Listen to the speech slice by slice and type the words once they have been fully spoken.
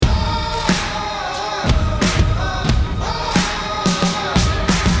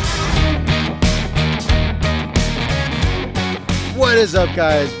is up,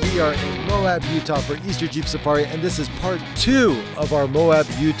 guys? We are in Moab, Utah for Easter Jeep Safari, and this is part 2 of our Moab,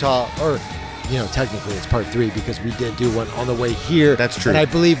 Utah, or, technically it's part 3 because we did do one on the way here. That's true. And I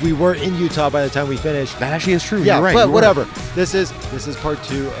believe we were in Utah by the time we finished. That actually is true. Yeah, You're right. but whatever. This is part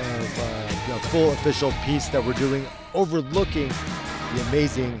 2 of the full official piece that we're doing overlooking the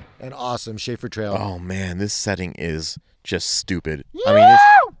amazing and awesome Schaefer Trail. Oh, man, this setting is just stupid. I mean, it's...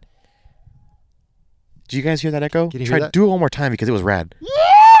 Did you guys hear that echo? Can you hear that? Do it one more time because it was rad.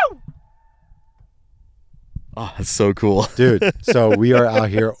 Oh, that's so cool. Dude, so we are out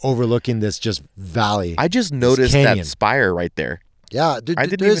here overlooking this just valley. I just noticed that spire right there. Yeah. I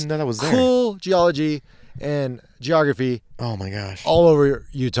didn't even know that was there. Cool geology and geography. Oh, my gosh. All over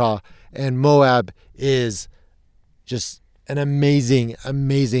Utah. And Moab is just an amazing,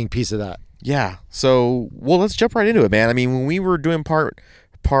 amazing piece of that. Yeah. So, let's jump right into it, man. I mean, when we were doing part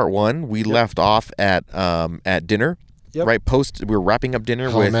 1, we left off at dinner. Yep. Right, we were wrapping up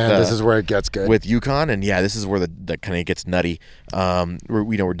dinner with. This is where it gets good. With Yukon, and yeah, this is where that kind of gets nutty.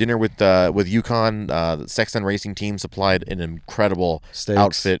 We're dinner with Yukon. The Sexton Racing Team supplied an incredible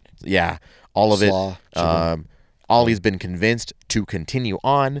outfit. Yeah, all of Slaw, it. Ollie's been convinced to continue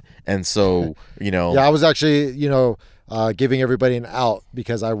on, and so Yeah, I was actually giving everybody an out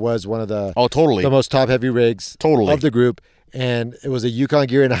because I was one of the the most top heavy rigs of the group, and it was a Yukon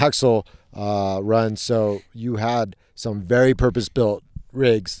gear and axle run. So you had some very purpose-built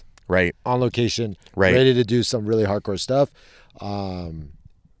rigs on location, ready to do some really hardcore stuff.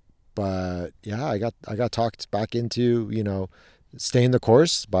 But yeah, I got talked back into staying the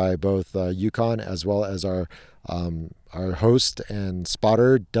course by both Yukon as well as our host and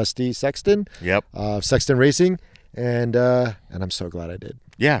spotter Dusty Sexton. Yep. Sexton Racing, and I'm so glad I did.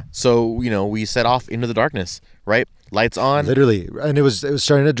 Yeah. So we set off into the darkness. Right. Lights on. Literally. And it was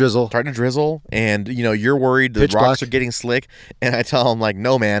starting to drizzle. And, you're worried the rocks are getting slick. And I tell them, like,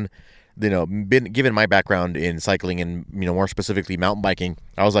 no, man, given my background in cycling and, more specifically mountain biking,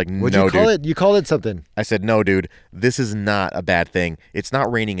 I was like, What'd you call it? You called it something. I said, no, dude, this is not a bad thing. It's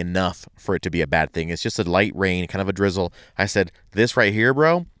not raining enough for it to be a bad thing. It's just a light rain, kind of a drizzle. I said, this right here,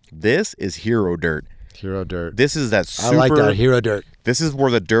 bro, this is hero dirt. Hero dirt. This is that super... I like that, hero dirt. This is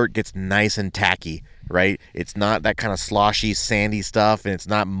where the dirt gets nice and tacky. Right? It's not that kind of sloshy, sandy stuff, and it's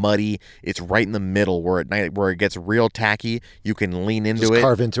not muddy. It's right in the middle where it gets real tacky. You can lean into it. Just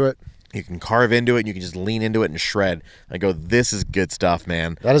carve into it. You can carve into it, and you can just lean into it and shred. I go, this is good stuff,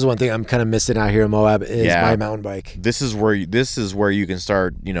 man. That is one thing I'm kind of missing out here in Moab is my mountain bike. This is where you can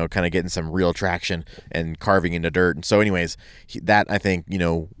start, kind of getting some real traction and carving into dirt. And so, anyways, that I think,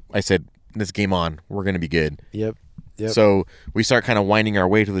 I said, this game on. We're gonna be good. Yep. So we start kind of winding our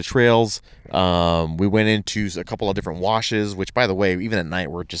way to the trails. We went into a couple of different washes, which, by the way, even at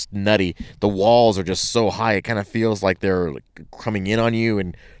night, were just nutty. The walls are just so high, it kind of feels like they're coming in on you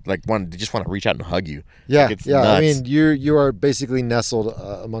and they just want to reach out and hug you. Yeah, nuts. I mean, you are basically nestled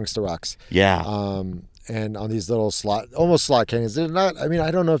amongst the rocks. Yeah. And on these little almost slot canyons. They're not, I mean, I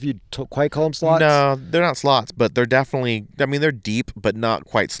don't know if you quite call them slots. No, they're not slots, but they're definitely, they're deep, but not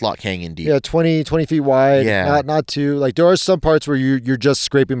quite slot canyon deep. Yeah, 20 feet wide. Yeah. Not too, there are some parts where you're just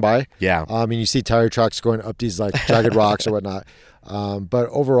scraping by. Yeah. And you see tire tracks going up these jagged rocks or whatnot. But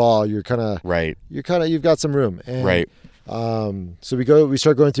overall, you've got some room. And, right. So we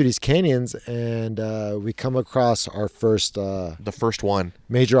start going through these canyons and we come across our first, the first one,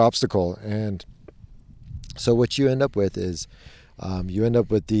 major obstacle. And so what you end up with is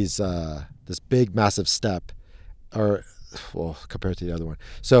these this big massive step, compared to the other one.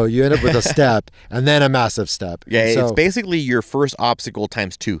 So you end up with a step and then a massive step. Yeah, it's basically your first obstacle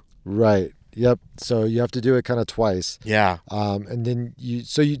times 2. Right. Yep. So you have to do it kind of twice. Yeah. And then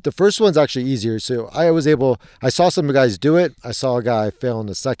the first one's actually easier. So I saw some guys do it. I saw a guy fail in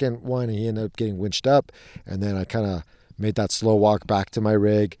the second one and he ended up getting winched up. And then I kind of made that slow walk back to my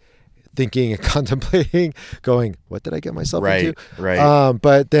rig, thinking and contemplating, going, what did I get myself into? Right.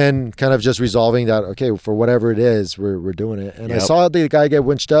 But then kind of just resolving that, okay, for whatever it is, we're doing it. And I saw the guy get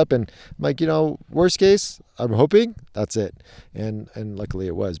winched up and I'm like, worst case, I'm hoping that's it. And luckily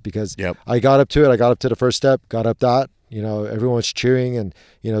it was because I got up to it. I got up to the first step, got up that, everyone was cheering and,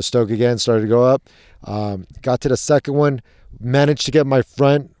 Stoke again started to go up. Got to the second one, managed to get my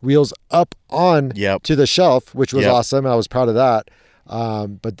front wheels up on to the shelf, which was awesome. I was proud of that.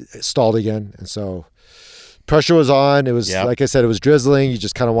 But it stalled again. And so pressure was on. It was, like I said, it was drizzling. You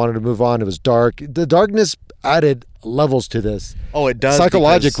just kind of wanted to move on. It was dark. The darkness added levels to this. Oh, it does.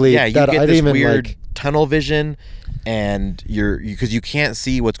 Psychologically, you get this weird tunnel vision and because you can't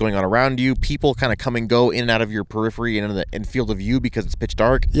see what's going on around you. People kind of come and go in and out of your periphery and in field of view because it's pitch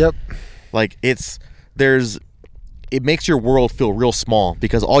dark. Yep. Like there's it makes your world feel real small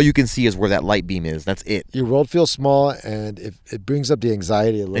because all you can see is where that light beam is. That's it. Your world feels small, and it brings up the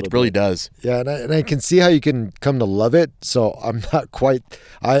anxiety a little bit. It really does. Yeah, and I can see how you can come to love it. So I'm not quite.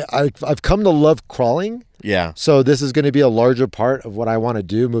 I've come to love crawling. Yeah. So this is going to be a larger part of what I want to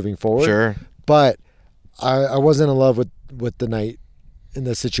do moving forward. Sure. But I wasn't in love with the night in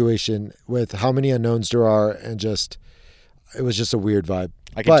this situation, with how many unknowns there are, and it was just a weird vibe.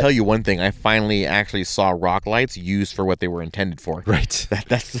 I can tell you one thing. I finally actually saw rock lights used for what they were intended for. Right.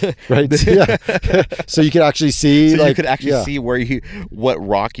 That's right. Yeah. So you could actually see. So you could actually see what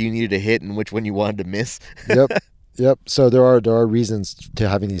rock you needed to hit and which one you wanted to miss. Yep. So there are reasons to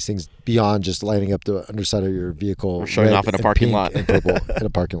having these things beyond just lighting up the underside of your vehicle, or showing off in a parking lot, and purple in a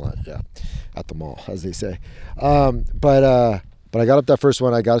parking lot. Yeah, at the mall, as they say. But I got up that first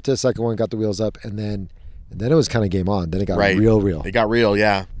one. I got up to the second one, got the wheels up, and then it was kind of game on. Then it got real. It got real,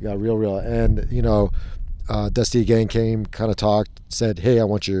 yeah. It got real. And, Dusty again came, kind of talked, said, hey, I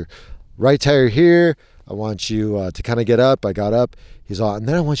want your right tire here. I want you to kind of get up. I got up. He's all, and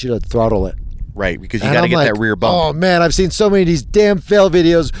then I want you to throttle it. Right, because you got to get that rear bump. Oh, man, I've seen so many of these damn fail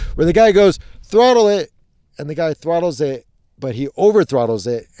videos where the guy goes, throttle it, and the guy throttles it, but he over throttles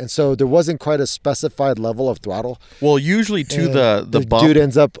it, and so there wasn't quite a specified level of throttle. Well, usually the bump, dude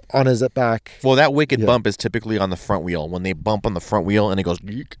ends up on his back. Well, that wicked bump is typically on the front wheel. When they bump on the front wheel and it goes,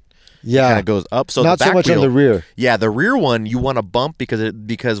 yeah, kind of goes up. So not the back so much wheel, on the rear. Yeah, the rear one you want to bump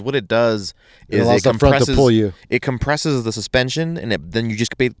because what it does is it compresses the front to pull you. It compresses the suspension, and then you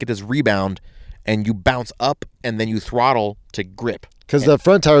just get this rebound, and you bounce up, and then you throttle to grip. Because the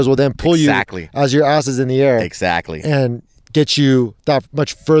front tires will then pull you as your ass is in the air. Exactly. And get you that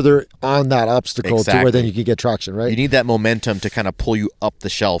much further on that obstacle to where then you can get traction, right? You need that momentum to kind of pull you up the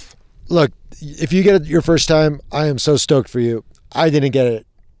shelf. Look, if you get it your first time, I am so stoked for you. I didn't get it.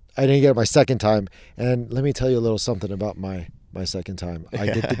 I didn't get it my second time. And let me tell you a little something about my second time. I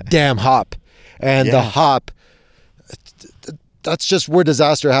did the damn hop. And the hop, that's just where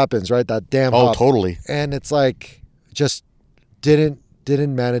disaster happens, right? That damn hop. Oh, totally. And it's like, just didn't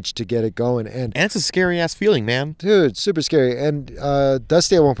manage to get it going. And it's a scary ass feeling, man. Dude, super scary. And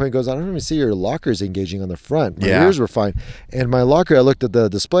Dusty at one point goes, I don't even see your lockers engaging on the front. My ears were fine. And my locker, I looked at the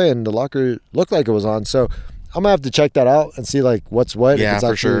display and the locker looked like it was on. So I'm going to have to check that out and see like what's what. Yeah, if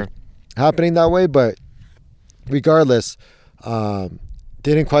it's for sure. Happening that way. But regardless,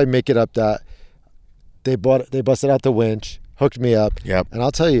 didn't quite make it up that. They busted out the winch, hooked me up. Yep. And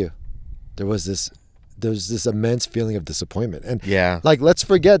I'll tell you, there was this immense feeling of disappointment. And like, let's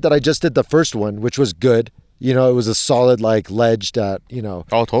forget that I just did the first one, which was good. It was a solid like ledge that,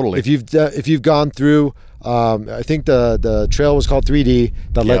 Oh, totally. If you've gone through, I think the trail was called 3D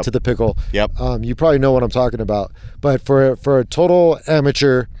that led to the pickle. Yep. You probably know what I'm talking about. But for a total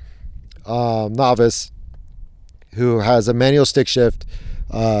amateur novice who has a manual stick shift,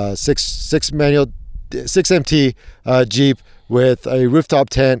 6MT Jeep with a rooftop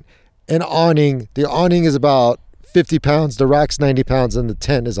tent, an awning. The awning is about 50 pounds, the rack's 90 pounds, and the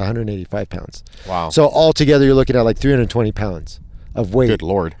tent is 185 pounds. Wow. So altogether, you're looking at like 320 pounds of weight. Good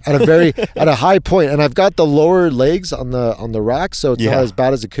Lord. At a high point. And I've got the lower legs on the rack, so it's not as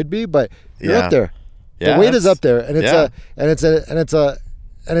bad as it could be, but you're up there. The weight is up there, and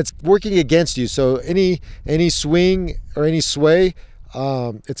it's working against you. So any swing or any sway,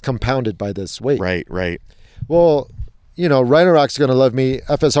 it's compounded by this weight. Right. Well, Rhino-Rock's going to love me.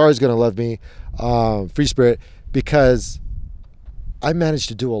 FSR is going to love me. Free Spirit, because I managed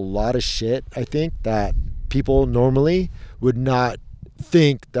to do a lot of shit, I think, that people normally would not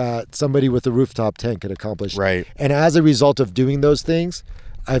think that somebody with a rooftop tent could accomplish. Right. And as a result of doing those things,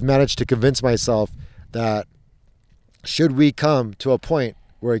 I've managed to convince myself that should we come to a point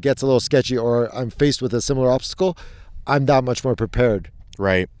where it gets a little sketchy or I'm faced with a similar obstacle, I'm that much more prepared.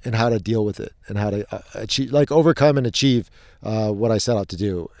 Right. And how to deal with it and how to achieve, like overcome and achieve what I set out to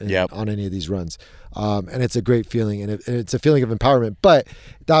do on any of these runs. And it's a great feeling, and it's a feeling of empowerment. But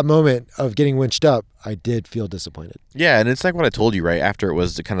that moment of getting winched up, I did feel disappointed. Yeah, and it's like what I told you, right? After it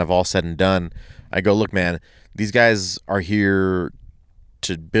was kind of all said and done, I go, look, man, these guys are here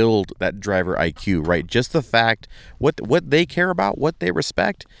to build that driver IQ, right? Just the fact what they care about, what they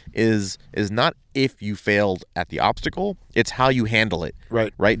respect is not if you failed at the obstacle, it's how you handle it.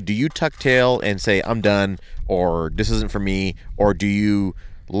 Right? Do you tuck tail and say I'm done, or this isn't for me, or do you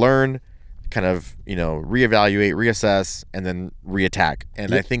learn, kind of, reevaluate, reassess, and then reattack?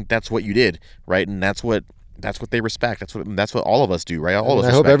 And I think that's what you did, right? And that's what they respect. That's what all of us do, right? All of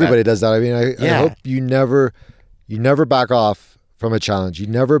us. I hope everybody does that. I mean, I hope you never back off from a challenge. You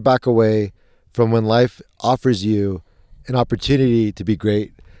never back away from when life offers you an opportunity to be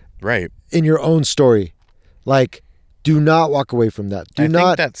great. Right. In your own story. Like, Do not walk away from that. Do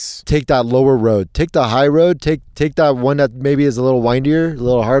not take that lower road. Take the high road. Take that one that maybe is a little windier, a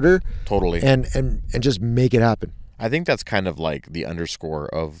little harder. Totally. And just make it happen. I think that's kind of like the underscore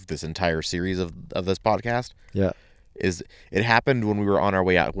of this entire series of this podcast. Yeah. Is it happened when we were on our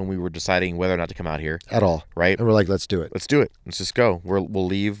way out, when we were deciding whether or not to come out here. At all. Right? And we're like, let's do it. Let's do it. Let's just go. We'll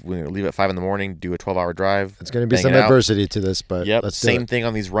leave. We'll leave at 5 a.m, do a 12-hour drive. It's going to be some adversity to this, but let's do it. Same thing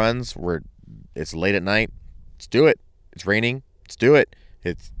on these runs where it's late at night. Let's do it. It's raining. Let's do it.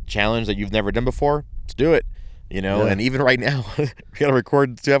 It's a challenge that you've never done before. Let's do it. And even right now, we got to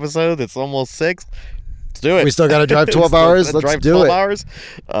record 2 episodes. It's almost 6. Let's do it. We still got to drive 12 hours. Let's do 12 it. Hours.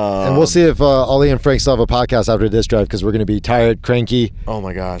 And we'll see if Ollie and Frank still have a podcast after this drive because we're going to be tired, cranky. Oh,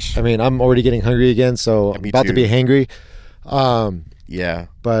 my gosh. I mean, I'm already getting hungry again, so I'm about to be hangry. Yeah.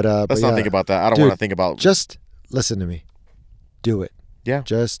 But let's not think about that. I don't want to think about... Just listen to me. Do it. Yeah.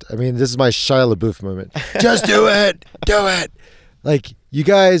 This is my Shia LaBeouf moment. Just do it. Do it. Like, you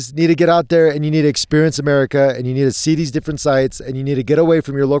guys need to get out there and you need to experience America and you need to see these different sites and you need to get away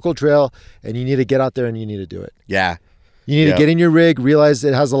from your local trail and you need to get out there and you need to do it. Yeah. You need to get in your rig, realize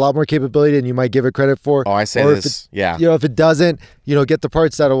it has a lot more capability than you might give it credit for. Oh, I say this. If it doesn't, get the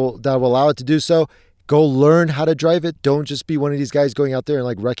parts that will allow it to do so. Go learn how to drive it. Don't just be one of these guys going out there and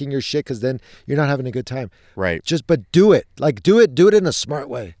like wrecking your shit because then you're not having a good time. Right. But do it. Like do it in a smart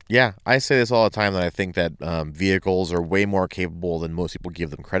way. Yeah. I say this all the time that I think that vehicles are way more capable than most people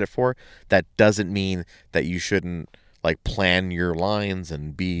give them credit for. That doesn't mean that you shouldn't like plan your lines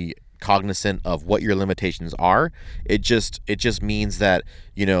and be cognizant of what your limitations are. It just means that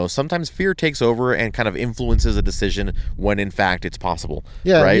sometimes fear takes over and kind of influences a decision when in fact it's possible.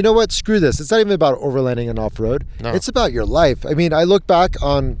 Yeah, right? You know what? Screw this. It's not even about overlanding and off-road. No. It's about your life. I mean, I look back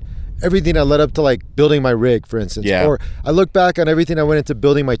on everything that led up to like building my rig, for instance. Yeah. Or I look back on everything I went into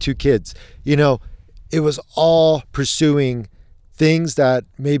building my 2 kids. It was all pursuing things that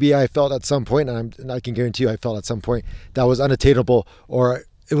maybe I felt at some point, and I can guarantee you I felt at some point that was unattainable or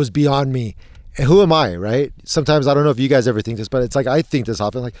it was beyond me. And who am I, right? Sometimes I don't know if you guys ever think this, but it's like I think this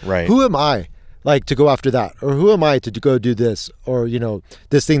often. Like, right. Who am I, like, to go after that, or who am I to go do this, or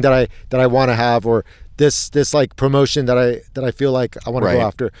this thing that I want to have, or this like promotion that I feel like I want to go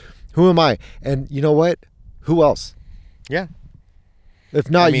after. Who am I? And you know what? Who else? Yeah. If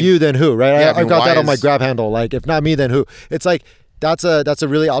not you, then who? Right? Yeah, I've got that on my grab handle. Like, if not me, then who? It's like that's a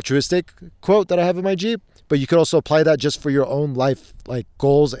really altruistic quote that I have in my Jeep. But you could also apply that just for your own life, like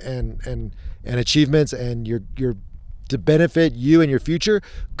goals and achievements, and your to benefit you and your future.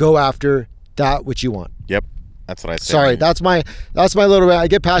 Go after that which you want. Yep, that's what I say. Sorry, that's my little. I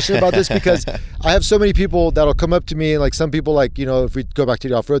get passionate about this because I have so many people that'll come up to me, and like some people, like if we go back to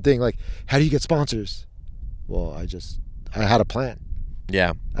the off-road thing, like, how do you get sponsors? Well, I had a plan.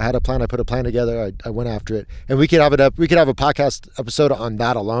 Yeah, I had a plan. I put a plan together. I went after it, and we could have a podcast episode on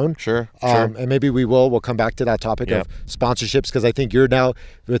that alone. Sure. And maybe we'll come back to that topic of sponsorships because I think you're now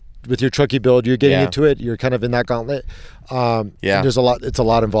with your truckie build, you're getting into it. You're kind of in that gauntlet. And there's a lot. It's a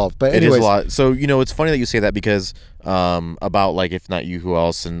lot involved. But anyways, it is a lot. So it's funny that you say that because about like if not you, who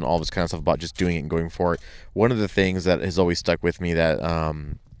else, and all this kind of stuff about just doing it and going for it. One of the things that has always stuck with me that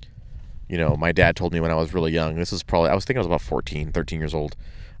my dad told me when I was really young. This is probably, I was thinking I was about 14, 13 years old.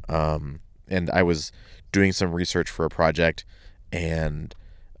 And I was doing some research for a project, and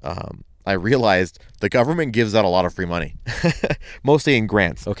I realized the government gives out a lot of free money, mostly in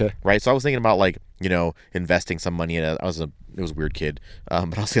grants. Okay. Right. So I was thinking about like, investing some money in it. It was a weird kid.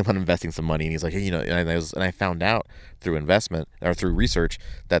 But I was thinking about investing some money, and he's like, hey, and I found out through investment or through research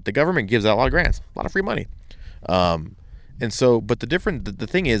that the government gives out a lot of grants, a lot of free money. And so, but the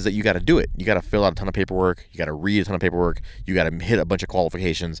thing is that you got to do it. You got to fill out a ton of paperwork. You got to read a ton of paperwork. You got to hit a bunch of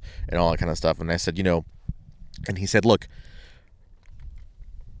qualifications and all that kind of stuff. And I said, and he said, look,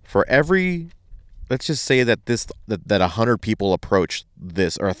 for every, let's just say that that 100 people approach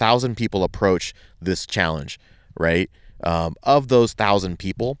this, or 1,000 people approach this challenge, right? Of those 1,000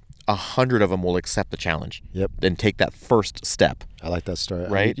 people, 100 of them will accept the challenge. Yep. And take that first step. I like that story.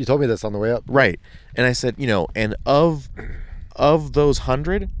 Right. You told me this on the way up. Right. And I said, and of those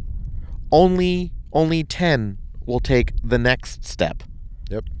 100, only 10 will take the next step.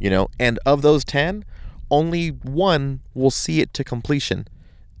 Yep. And of those 10, only 1 will see it to completion.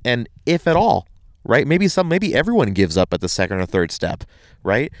 And if at all, right? Maybe everyone gives up at the second or third step,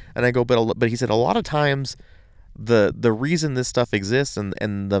 right? And I go, but he said a lot of times the reason this stuff exists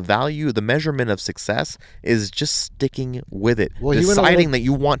and the value, the measurement of success is just sticking with it, deciding that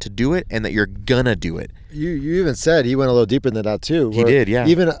you want to do it and that you're gonna do it. You even said he went a little deeper than that too. He did, yeah.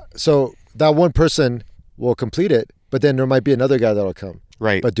 Even so, that one person will complete it, but then there might be another guy that'll come,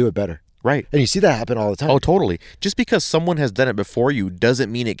 right? But do it better. Right. And you see that happen all the time. Oh, totally. Just because someone has done it before you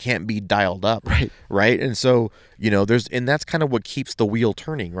doesn't mean it can't be dialed up. Right. Right. And so, and that's kind of what keeps the wheel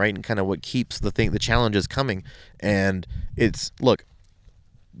turning, right? And kind of what keeps the challenges coming. And look,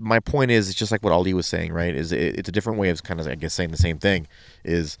 my point is, it's just like what Ali was saying, right? It's a different way of kind of, I guess, saying the same thing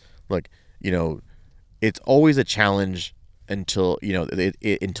is, look, it's always a challenge until,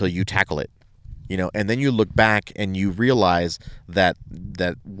 until you tackle it. And then you look back and you realize that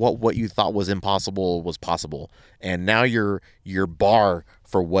what you thought was impossible was possible, and now your bar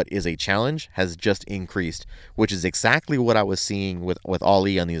for what is a challenge has just increased, which is exactly what I was seeing with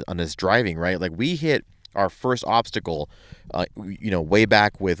Ali on his driving, right? Like, we hit our first obstacle, way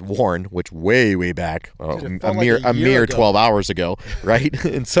back with Warren, which way back, a mere 12 hours ago, right?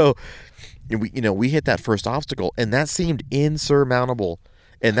 And so, we hit that first obstacle, and that seemed insurmountable.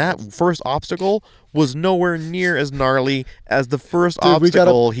 And that first obstacle was nowhere near as gnarly as the first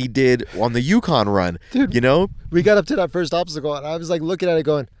obstacle he did on the Yukon run. Dude, we got up to that first obstacle, and I was like looking at it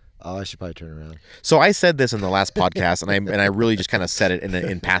going, oh, I should probably turn around. So I said this in the last podcast, and I really just kind of said it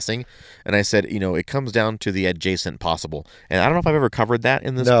in passing. And I said, it comes down to the adjacent possible. And I don't know if I've ever covered that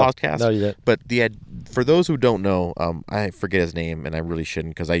in this podcast. No, you didn't. But for those who don't know, I forget his name, and I really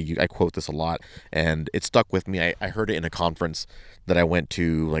shouldn't, because I quote this a lot, and it stuck with me. I heard it in a conference that I went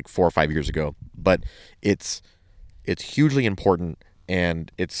to like 4 or 5 years ago. But it's hugely important,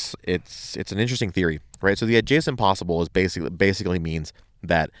 and it's an interesting theory, right? So the adjacent possible is basically means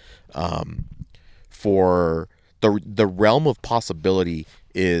that for the realm of possibility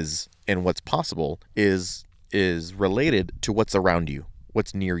is, and what's possible is related to what's around you,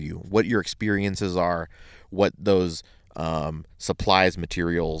 what's near you, what your experiences are, what those supplies,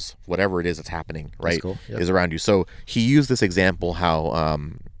 materials, whatever it is that's happening, right, cool. Yep. is around you. So he used this example how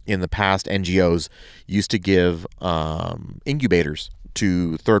in the past NGOs used to give incubators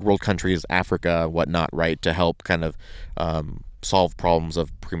to third world countries, Africa, whatnot, right, to help kind of solve problems of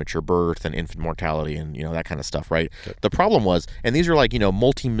premature birth and infant mortality and that kind of stuff, right? Okay. The problem was, and these are like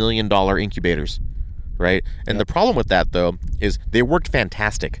multi-million-dollar incubators, right? And the problem with that, though, is they worked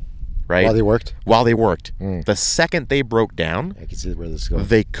fantastic, right? While they worked. The second they broke down, I can see where this is going.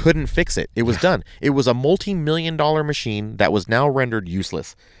 They couldn't fix it. It was done. It was a multi-million-dollar machine that was now rendered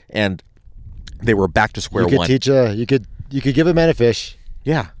useless, and they were back to square one. You could give a man a fish.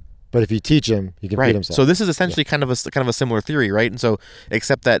 Yeah. But if you teach him, he can feed himself. So this is essentially kind of a similar theory, right? And so,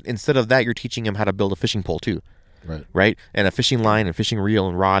 except that instead of that, you're teaching him how to build a fishing pole too, right? And a fishing line and fishing reel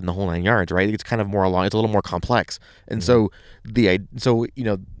and rod and the whole 9 yards, right? It's kind of more along. It's a little more complex. And so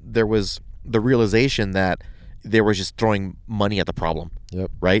there was the realization that they were just throwing money at the problem,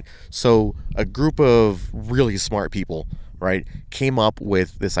 right? So a group of really smart people, right, came up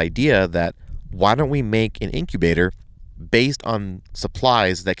with this idea that why don't we make an incubator based on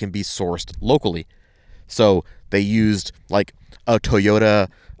supplies that can be sourced locally. So they used like a Toyota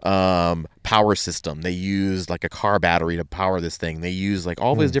power system. They used like a car battery to power this thing. They used like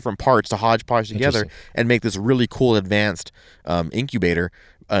all these different parts to hodgepodge together and make this really cool advanced incubator,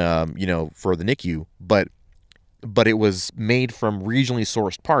 for the NICU. But it was made from regionally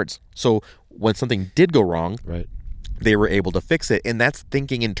sourced parts. So when something did go wrong, they were able to fix it. And that's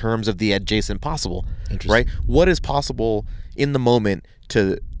thinking in terms of the adjacent possible, right? What is possible in the moment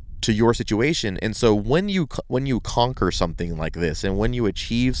to your situation? And so when you conquer something like this, and when you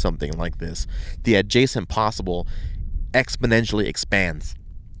achieve something like this, the adjacent possible exponentially expands.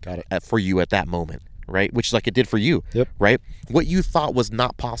 Got it. For you at that moment, right? Which is like it did for you, right? What you thought was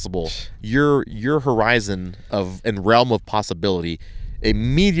not possible, your horizon and realm of possibility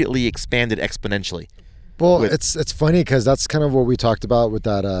immediately expanded exponentially. Well, it's funny because that's kind of what we talked about with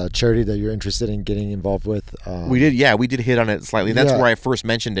that charity that you're interested in getting involved with. We did hit on it slightly. That's where I first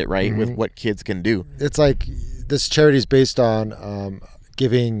mentioned it, right, with what kids can do. It's like this charity is based on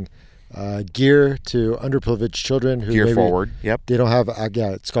giving gear to underprivileged children who Gear Forward, they don't have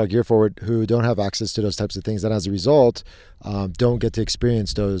it's called Gear Forward, who don't have access to those types of things, and as a result, don't get to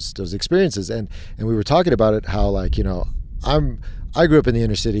experience those experiences. And we were talking about it, how like I grew up in the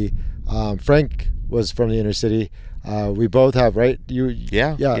inner city. Frank was from the inner city. We both have, right?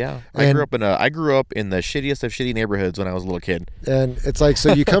 Yeah. I grew up in the shittiest of shitty neighborhoods when I was a little kid. And it's like,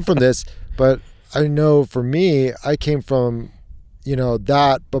 so you come from this, but I know for me, I came from,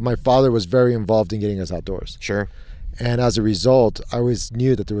 that, but my father was very involved in getting us outdoors. Sure. And as a result, I always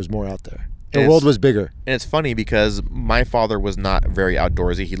knew that there was more out there. The world was bigger. And it's funny because my father was not very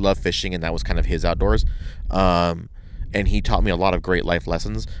outdoorsy. He loved fishing, and that was kind of his outdoors. And he taught me a lot of great life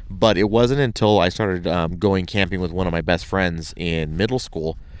lessons. But it wasn't until I started going camping with one of my best friends in middle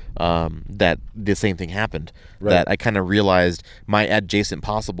school that the same thing happened. Right. That I kind of realized my adjacent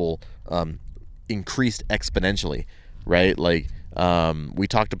possible increased exponentially, right? Like we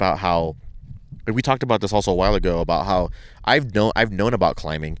talked about this also a while ago about how I've known about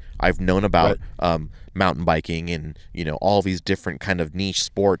climbing, I've known about mountain biking, and all these different kind of niche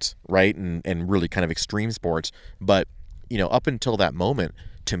sports, right, and really kind of extreme sports, but up until that moment,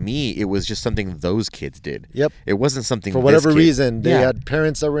 to me, it was just something those kids did. Yep. It wasn't something for whatever reason they had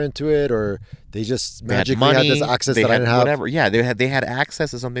parents that were into it, or they just magically had this access that I didn't have. Whatever. Yeah, they had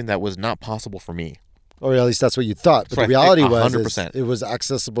access to something that was not possible for me. Or at least that's what you thought. But the reality was it was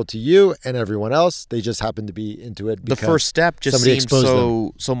accessible to you and everyone else. They just happened to be into it. The first step just seemed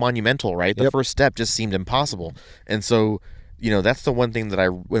so monumental, right? The first step just seemed impossible. And so, that's the one thing that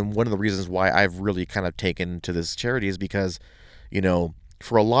and one of the reasons why I've really kind of taken to this charity is because,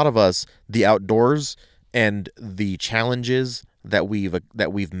 for a lot of us, the outdoors and the challenges that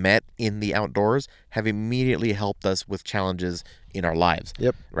we've met in the outdoors have immediately helped us with challenges in our lives.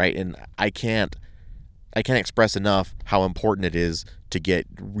 Yep. Right. And I can't express enough how important it is to get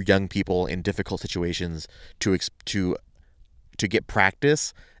young people in difficult situations to get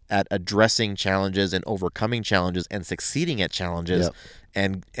practice at addressing challenges and overcoming challenges and succeeding at challenges,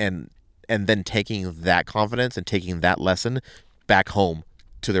 and then taking that confidence and taking that lesson back home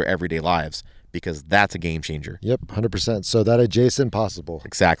to their everyday lives, because that's a game changer. Yep, 100%. So that adjacent possible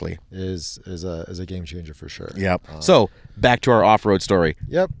exactly is a game changer for sure. Yep. So back to our off-road story.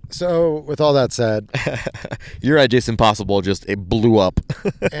 Yep. So with all that said, your adjacent possible it blew up.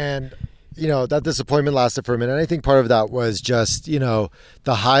 And that disappointment lasted for a minute. And I think part of that was just the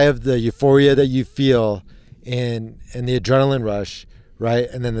high of the euphoria that you feel and the adrenaline rush, right?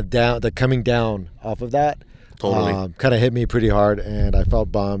 And then the coming down off of that totally kind of hit me pretty hard, and I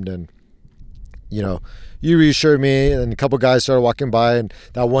felt bummed. And you reassured me, and a couple guys started walking by, and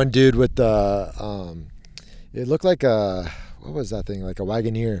that one dude with the it looked like what was that thing, like a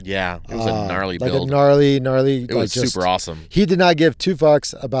Wagoneer? Yeah, it was a gnarly build. Like a gnarly it was super awesome. He did not give two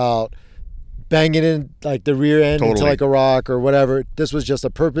fucks about banging in like the rear end into like a rock or whatever. This was just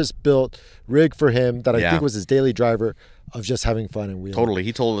a purpose-built rig for him that I think was his daily driver of just having fun and wheeling. Totally.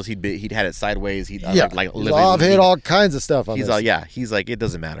 He told us he'd had it sideways. I've hit all kinds of stuff on this. He's like, it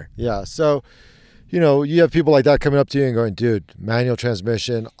doesn't matter. Yeah. So, you have people like that coming up to you and going, dude, manual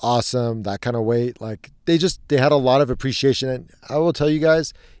transmission, awesome, that kind of weight. Like they had a lot of appreciation. And I will tell you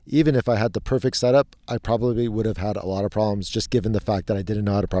guys, even if I had the perfect setup, I probably would have had a lot of problems just given the fact that I didn't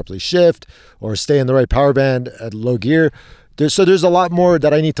know how to properly shift or stay in the right power band at low gear. There's a lot more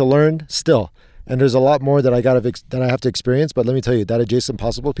that I need to learn still. And there's a lot more that I have to experience. But let me tell you, that adjacent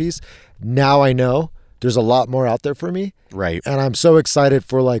possible piece, now I know there's a lot more out there for me. Right. And I'm so excited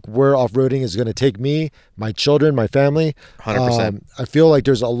for like where off-roading is going to take me, my children, my family. 100%. I feel like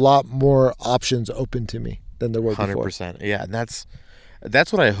there's a lot more options open to me than there were before. 100%. Yeah. And that's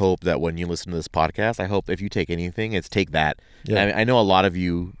what I hope, that when you listen to this podcast, I hope if you take anything, it's take that. Yeah. I know a lot of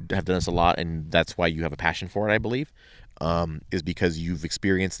you have done this a lot, and that's why you have a passion for it, I believe. Is because you've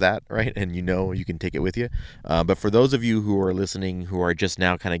experienced that, right? And you can take it with you. But for those of you who are listening, who are just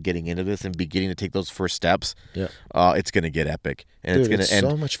now kind of getting into this and beginning to take those first steps, it's going to get epic. And it's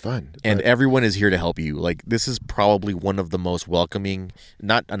so much fun. And everyone is here to help you. Like, this is probably one of the most welcoming,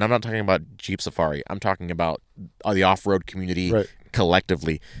 and I'm not talking about Jeep Safari. I'm talking about the off-road community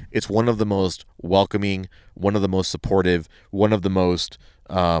collectively. It's one of the most welcoming, one of the most supportive, one of the most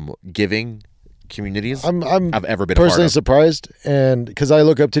giving communities I've ever been personally a part of. Surprised, and because I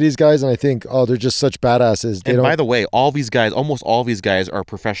look up to these guys and I think, they're just such badasses. By the way, almost all these guys are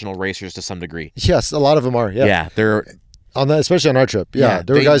professional racers to some degree. Yes, a lot of them are. Yeah, they're on that, especially on our trip. There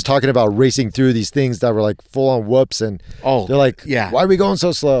were guys talking about racing through these things that were like full on whoops, and they're like, why are we going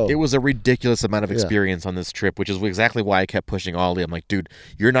so slow? It was a ridiculous amount of experience on this trip, which is exactly why I kept pushing Ollie. I'm like, dude,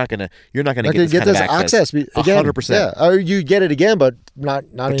 you're not gonna get this kind of access again. 100%. Yeah, or you get it again, but not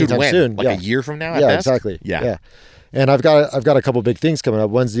anytime soon. Like a year from now. Yeah, exactly. Yeah. And I've got a couple big things coming up.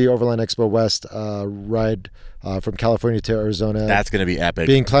 One's the Overland Expo West ride from California to Arizona. That's going to be epic.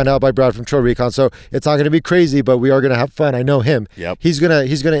 Being planned out by Brad from Trail Recon. So it's not going to be crazy, but we are going to have fun. I know him. Yep. He's gonna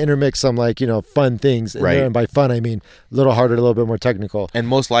intermix some fun things in there. And by fun, I mean a little harder, a little bit more technical. And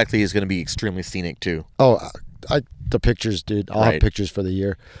most likely he's going to be extremely scenic too. Oh, the pictures, dude. I'll have pictures for the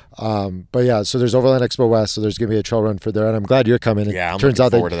year. But yeah, so there's Overland Expo West, so there's going to be a trail run for there, and I'm glad you're coming. Yeah, I'm looking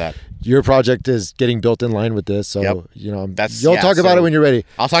forward to that. Your project is getting built in line with this, so you'll talk about it when you're ready.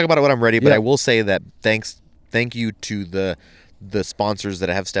 I'll talk about it when I'm ready, but I will say that thank you to the sponsors that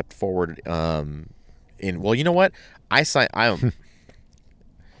have stepped forward. Well, you know what?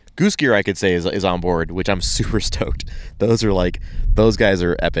 Goose Gear, I could say, is on board, which I'm super stoked. Those guys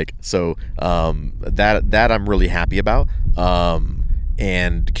are epic. So that I'm really happy about.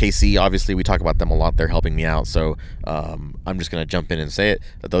 And KC, obviously, we talk about them a lot. They're helping me out. So I'm just going to jump in and say it.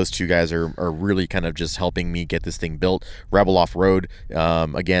 Those two guys are really kind of just helping me get this thing built. Rebel Off-Road,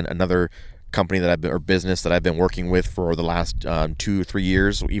 again, another company or business that I've been working with for the last 2 or 3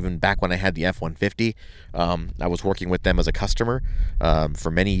 years. Even back when I had the F-150, I was working with them as a customer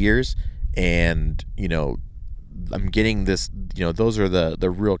for many years. And, I'm getting this, those are the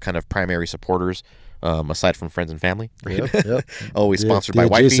real kind of primary supporters. Aside from friends and family, right? Yep. Always sponsored by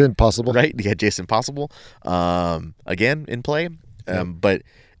Wifey. Adjacent Possible. Right? The Adjacent Possible. Again, in play. But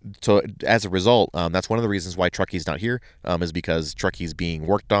so as a result, that's one of the reasons why Truckie's not here, is because Truckie's being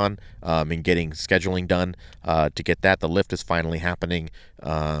worked on and getting scheduling done to get that. The lift is finally happening.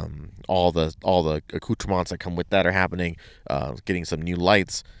 All the accoutrements that come with that are happening. Getting some new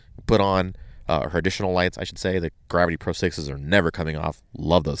lights put on. Her additional lights, I should say. The Gravity Pro 6s are never coming off.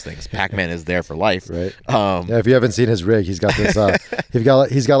 Love those things. Pac-Man is there for life. Right. If you haven't seen his rig, he's got this. he's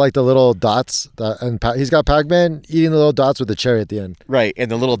got like the little dots, and he's got Pac-Man eating the little dots with the cherry at the end. Right,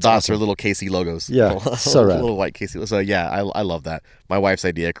 and the little dots are little KC logos. Yeah, so rad. Little white KC. So yeah, I love that. My wife's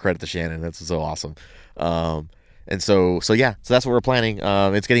idea. Credit to Shannon. That's so awesome. And so that's what we're planning.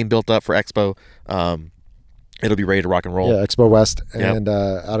 It's getting built up for Expo. It'll be ready to rock and roll. Yeah, Expo West and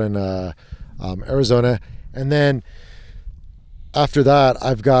out in Arizona. And then after that,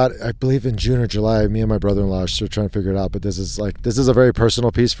 I've got, I believe in June or July, me and my brother-in-law are still trying to figure it out, but this is a very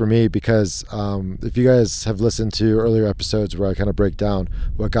personal piece for me because if you guys have listened to earlier episodes where I kind of break down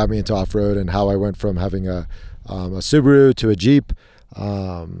what got me into off-road and how I went from having a Subaru to a Jeep,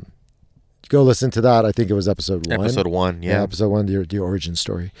 go listen to that. I think it was episode 1. Episode 1, yeah. Episode 1, the origin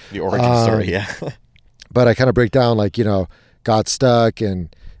story. The origin story, yeah. But I kind of break down got stuck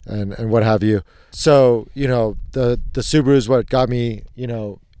and what have you. So, the Subaru is what got me,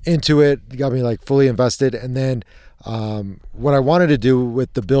 into it, got me fully invested. And then what I wanted to do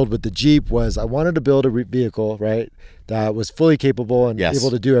with the build with the Jeep was I wanted to build a vehicle, right, that was fully capable and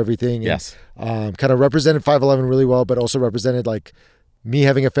able to do everything. Yes. And, kind of represented 511 really well, but also represented me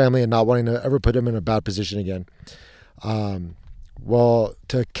having a family and not wanting to ever put him in a bad position again. Well,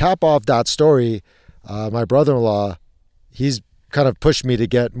 to cap off that story, my brother-in-law, he's kind of pushed me to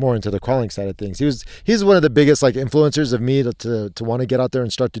get more into the crawling side of things. He's one of the biggest influencers of me to want to get out there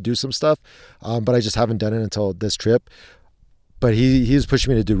and start to do some stuff. But I just haven't done it until this trip. But he was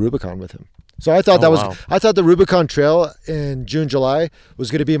pushing me to do Rubicon with him. So I thought I thought the Rubicon Trail in June, July was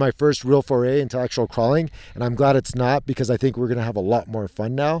going to be my first real foray into actual crawling. And I'm glad it's not because I think we're going to have a lot more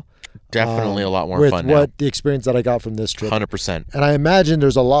fun now. Definitely a lot more fun now. With the experience that I got from this trip. 100%. And I imagine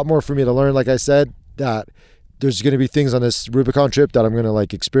there's a lot more for me to learn. Like I said, that there's going to be things on this Rubicon trip that I'm going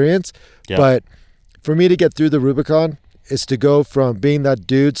to experience. Yep. But for me to get through the Rubicon is to go from being that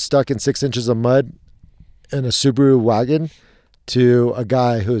dude stuck in 6 inches of mud in a Subaru wagon to a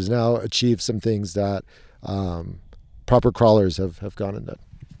guy who's now achieved some things that proper crawlers have gone and done.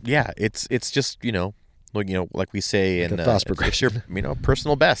 Yeah, it's just, like we say in fast progression. It's your,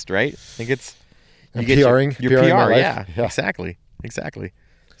 personal best, right? I think it's you get your PR, yeah, exactly.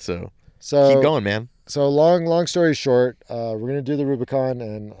 So keep going, man. So long story short, we're gonna do the Rubicon,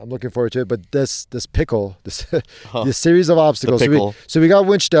 and I'm looking forward to it. But this pickle, this series of obstacles. So we got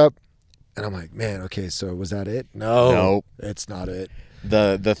winched up, and I'm like, man, okay, so was that it? No, it's not it.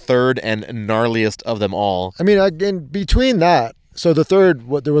 The third and gnarliest of them all. I mean, again, between that, so the third,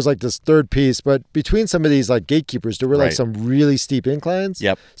 there was this third piece, but between some of these gatekeepers, there were some really steep inclines.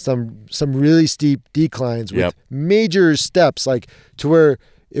 Yep. Some really steep declines with major steps, to where.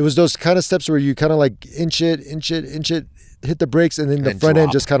 It was those kind of steps where you kind of inch it, hit the brakes, and then the front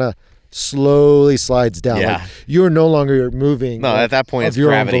end just kind of slowly slides down. Yeah. You're no longer moving. No, at that point, it's your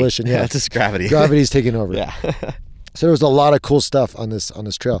gravity. Own volition. Yeah, it's just gravity. Gravity's taking over. Yeah. So there was a lot of cool stuff on this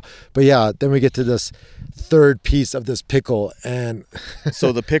trail. But yeah, then we get to this third piece of this pickle, and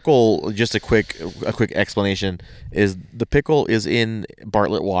so the pickle, just a quick explanation, is the pickle is in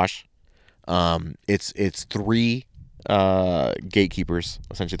Bartlett Wash. It's 3 gatekeepers,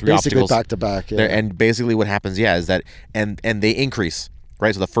 essentially 3 basically obstacles back to back. Yeah. And basically what happens, is that and they increase,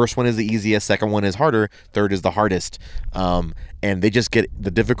 right? So the first one is the easiest, second one is harder, third is the hardest, and they just get the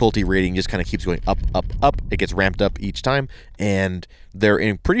difficulty rating just kind of keeps going up. It gets ramped up each time, and they're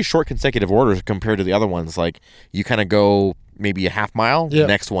in pretty short consecutive orders compared to the other ones. You kind of go maybe a half mile,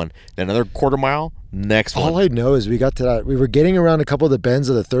 next one, then another quarter mile, next one. All I know is we got to that. We were getting around a couple of the bends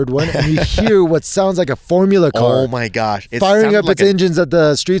of the third one, and you hear what sounds like a formula car. Oh my gosh! Firing up its engines at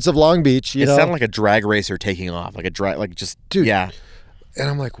the streets of Long Beach. It sounded like a drag racer taking off, dude. Yeah. And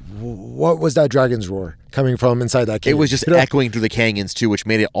I'm like, what was that dragon's roar coming from inside that cave? It was just echoing through the canyons too, which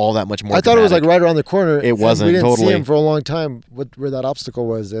made it all that much more I thought it was like right around the corner. It wasn't. We didn't totally see him for a long time where that obstacle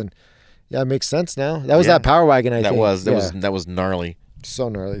was. And yeah, it makes sense now. That was that power wagon, I think. That was gnarly. So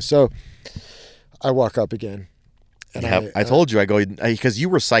gnarly. So I walk up again. And I told you, I go, because you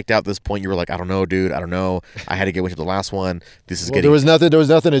were psyched out at this point. You were like, I don't know, dude. I don't know. I had to get away to the last one. This is getting... There was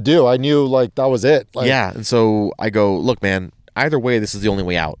nothing to do. I knew like that was it. Like, yeah. And so I go, look, man, either way, this is the only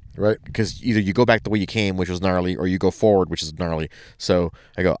way out. Right. Because either you go back the way you came, which was gnarly, or you go forward, which is gnarly. So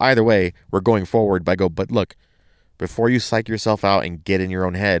I go, either way, we're going forward. But I go, but look, before you psych yourself out and get in your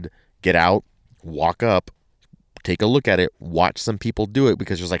own head, get out, walk up, take a look at it, watch some people do it,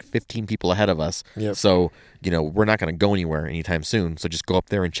 because there's like 15 people ahead of us. Yep. So, we're not going to go anywhere anytime soon. So just go up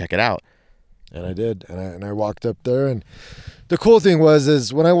there and check it out. And I did. And I walked up there. And the cool thing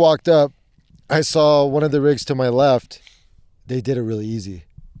is when I walked up, I saw one of the rigs to my left. They did it really easy.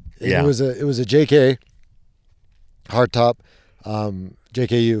 Yeah. It was a JK hardtop,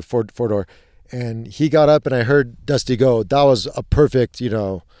 JKU four-door. And he got up and I heard Dusty go. That was a perfect,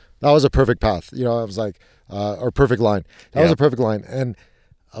 that was a perfect path. I was like, or perfect line. That was a perfect line. And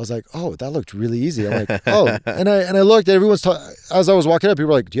I was like, oh, that looked really easy. I'm like, oh, and I looked at everyone's as I was walking up, people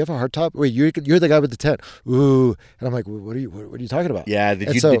were like, do you have a hard top? Wait, you're the guy with the tent. Ooh. And I'm like, what are you talking about? Yeah.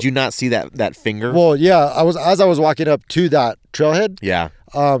 Did you not see that finger? Well, yeah, as I was walking up to that trailhead. Yeah.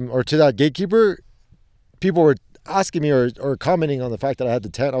 Or to that gatekeeper, people were asking me or commenting on the fact that I had the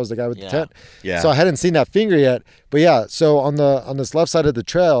tent. I was the guy with the tent. Yeah. So I hadn't seen that finger yet. But yeah, so on this left side of the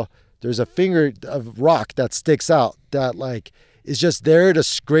trail, there's a finger of rock that sticks out that like is just there to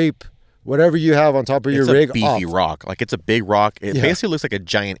scrape whatever you have on top of your rig off. It's a beefy rock. Like it's a big rock. It basically looks like a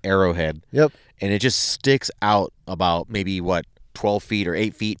giant arrowhead. Yep. And it just sticks out about maybe 12 feet or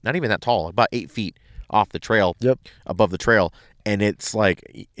 8 feet, not even that tall, about 8 feet off the trail. Yep. Above the trail. And it's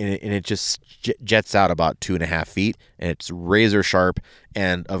like, and it just jets out about 2.5 feet, and it's razor sharp.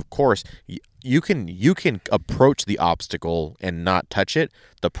 And of course, you can approach the obstacle and not touch it.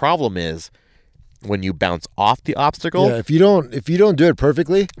 The problem is when you bounce off the obstacle. Yeah, if you don't do it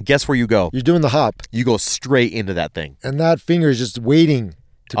perfectly, guess where you go? You're doing the hop. You go straight into that thing, and that finger is just waiting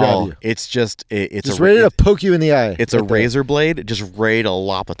to grab you. It's just ready to poke you in the eye. It's a razor blade, just ready to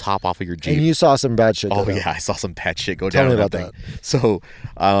lop the top off of your Jeep. And you saw some bad shit. Oh yeah, I saw some bad shit go Tell down me that about thing. So,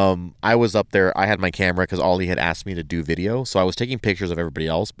 I was up there. I had my camera because Ollie had asked me to do video. So I was taking pictures of everybody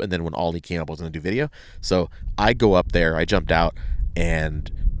else. And then when Ollie came up, I was going to do video. So I go up there. I jumped out, and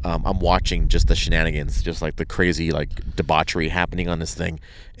I'm watching just the shenanigans, just like the crazy like debauchery happening on this thing.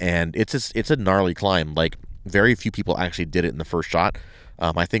 And it's a gnarly climb. Like very few people actually did it in the first shot.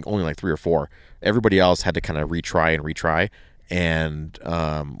 I think only like 3 or 4. Everybody else had to kind of retry. And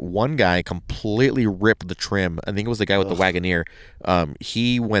one guy completely ripped the trim. I think it was the guy with the Wagoneer.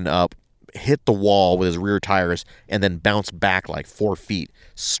 He went up, hit the wall with his rear tires, and then bounced back like 4 feet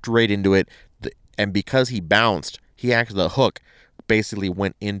straight into it. And because he bounced, the hook basically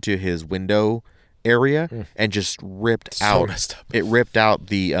went into his window area and just ripped out. Messed up. It ripped out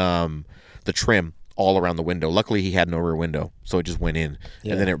the trim all around the window. Luckily, he had no rear window, so it just went in.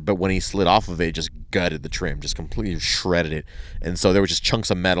 Yeah. And then, but when he slid off of it, it just gutted the trim, just completely shredded it. And so there was just chunks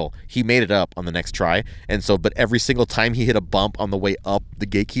of metal. He made it up on the next try, and so but every single time he hit a bump on the way up the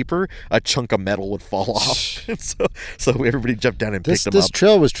gatekeeper, a chunk of metal would fall off. And so everybody jumped down and picked him up. This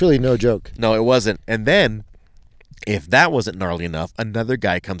trail was truly no joke. No, it wasn't. And then, if that wasn't gnarly enough, another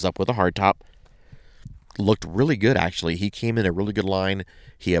guy comes up with a hardtop. Looked really good, actually. He came in a really good line.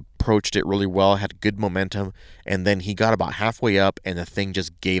 He approached it really well, had good momentum, and then he got about halfway up, and the thing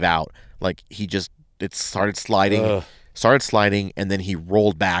just gave out. Like, it started sliding, and then he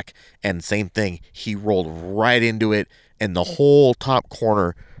rolled back, and same thing. He rolled right into it, and the whole top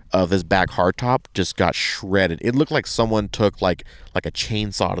corner of his back hardtop just got shredded. It looked like someone took like a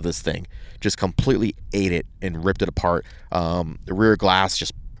chainsaw to this thing, just completely ate it and ripped it apart. The rear glass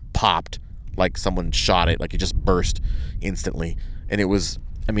just popped like someone shot it, like it just burst instantly. And it was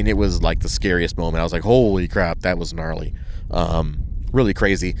like the scariest moment. I was like, holy crap, that was gnarly. Really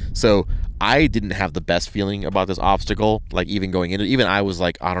crazy. So I didn't have the best feeling about this obstacle, like even going into it. Even I was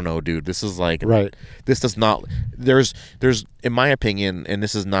like, I don't know, dude, this is like, right. This does not, there's, in my opinion, and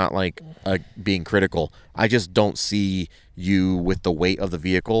this is not like being critical, I just don't see you with the weight of the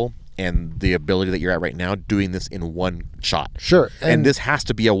vehicle and the ability that you're at right now doing this in one shot. Sure. And this has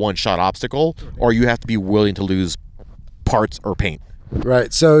to be a one-shot obstacle, or you have to be willing to lose parts or paint.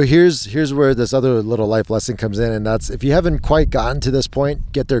 Right. So here's where this other little life lesson comes in, and that's if you haven't quite gotten to this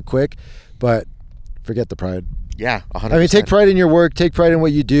point, get there quick, but forget the pride. Yeah, 100%. I mean, take pride in your work, take pride in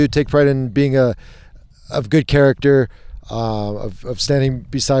what you do, take pride in being of good character. of standing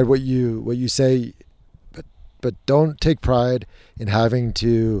beside what you say, but don't take pride in having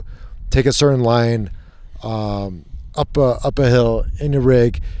to take a certain line up a hill in a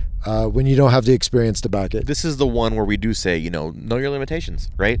rig when you don't have the experience to back it. This is the one where we do say, know your limitations,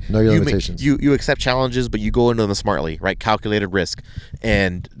 right? Know your limitations. You accept challenges, but you go into them smartly, right? Calculated risk.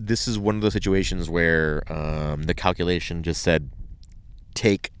 And this is one of those situations where the calculation just said,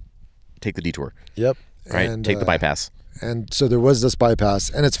 take the detour. Yep. Right? And, take the bypass. And so there was this bypass.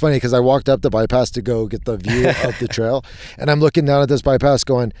 And it's funny because I walked up the bypass to go get the view of the trail. And I'm looking down at this bypass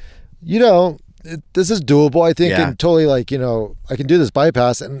going, this is doable, I think, and totally I can do this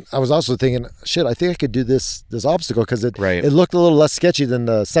bypass. And I was also thinking, shit, I think I could do this obstacle because it looked a little less sketchy than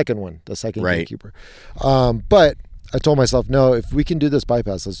the second one, the second gatekeeper. But I told myself, no, if we can do this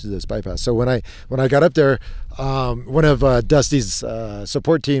bypass, let's do this bypass. So when I got up there, one of Dusty's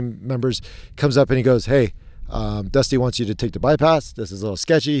support team members comes up and he goes, hey, Dusty wants you to take the bypass. This is a little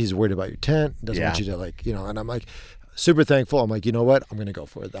sketchy. He's worried about your tent. Doesn't want you to and I'm like, super thankful. I'm like, you know what? I'm going to go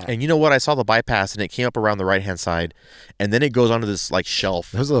for that. And you know what? I saw the bypass and it came up around the right-hand side and then it goes onto this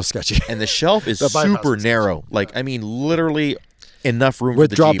shelf. It was a little sketchy. And the shelf is super narrow. Literally enough room with for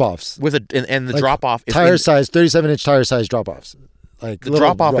the drop-offs. Jeep. And the drop-off is... Tire size, 37-inch tire size drop-offs. The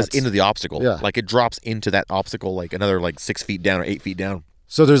drop-off is into the obstacle. Yeah. It drops into that obstacle another 6 feet down or 8 feet down.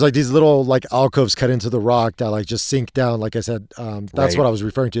 So there's these little alcoves cut into the rock that just sink down. Like I said, that's what I was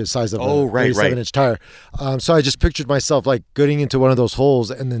referring to, the size of a 37-inch tire. So I just pictured myself getting into one of those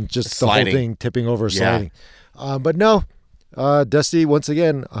holes and then just sliding. The whole thing tipping over, sliding. But no, Dusty, once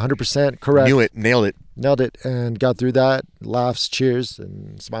again, 100% correct. Knew it, nailed it, and got through that. Laughs, cheers,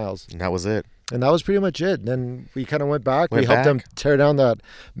 and smiles. And that was it. And that was pretty much it. Then we kind of went back. We helped them tear down that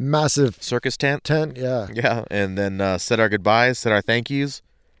massive circus tent. Yeah. Yeah, and then said our goodbyes, said our thank yous.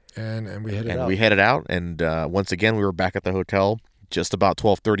 And we headed out. And we headed out. And once again, we were back at the hotel just about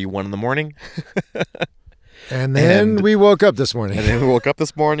 12:31 in the morning. And then we woke up this morning.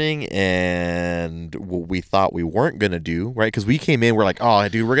 And what we thought we weren't going to do, right? Because we came in, we're like, oh,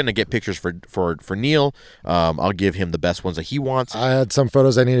 dude, we're going to get pictures for Neil. I'll give him the best ones that he wants. I had some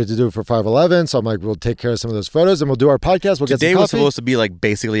photos I needed to do for 511, so I'm like, we'll take care of some of those photos and we'll do our podcast. We'll get some coffee. Today was supposed to be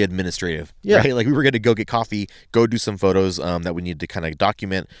basically administrative. Yeah. Right? We were going to go get coffee, go do some photos that we needed to kind of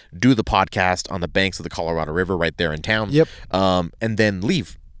document, do the podcast on the banks of the Colorado River right there in town. Yep. And then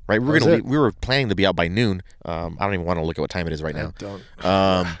leave. Right, we were planning to be out by noon. I don't even want to look at what time it is right now. Don't.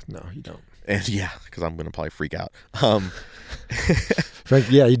 No, you don't. And because I'm gonna probably freak out.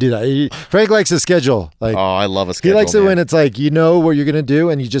 Frank, you do that. Frank likes a schedule. I love a schedule. He likes it when it's what you're gonna do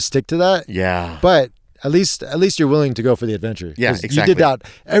and you just stick to that. Yeah. But at least you're willing to go for the adventure. Yeah, exactly. You did that.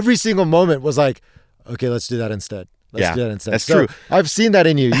 Every single moment was okay, let's do that instead. Let's do that instead. That's true. I've seen that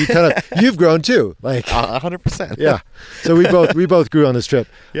in you. You've grown too. 100%. Yeah. So we both grew on this trip.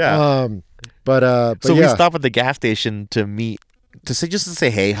 Yeah. So we stopped at the gas station to say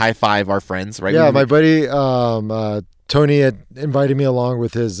hey, high five our friends, right? Yeah, my buddy Tony had invited me along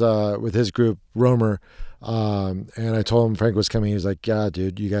with his group, Romer. And I told him Frank was coming. He was like, yeah,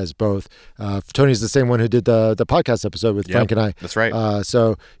 dude, you guys both. Tony's the same one who did the podcast episode with Frank and I. That's right.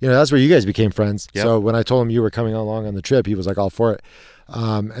 So, that's where you guys became friends. Yep. So when I told him you were coming along on the trip, he was all for it.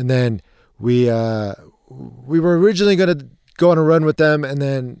 And then we were originally going to go on a run with them. And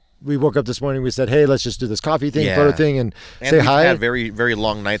then we woke up this morning. We said, hey, let's just do this coffee thing, photo thing, and say hi. We had very, very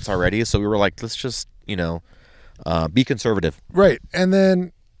long nights already. So we were like, let's just, be conservative. Right. And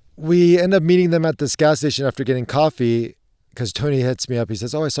then we end up meeting them at this gas station after getting coffee because Tony hits me up. He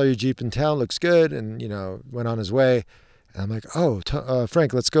says, oh, I saw your Jeep in town. Looks good. And, went on his way. And I'm like, oh,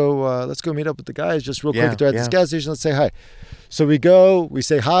 Frank, let's go meet up with the guys just real quick. They're at this gas station. Let's say hi. So we go, we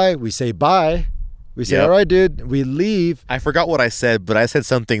say hi, we say bye. We say, all right, dude, we leave. I forgot what I said, but I said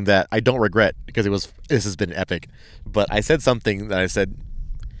something that I don't regret because this has been epic. But I said something that I said,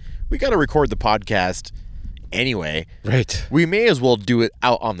 we got to record the podcast anyway. Right. We may as well do it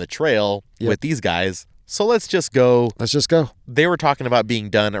out on the trail with these guys. So let's just go. They were talking about being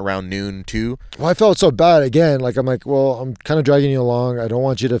done around noon too. Well, I felt so bad again. I'm like, well, I'm kind of dragging you along. I don't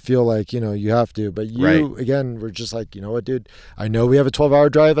want you to feel like, you have to. But you, again, were just like, you know what, dude? I know we have a 12-hour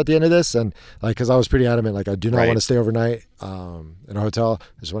drive at the end of this. And because I was pretty adamant, I do not want to stay overnight in a hotel.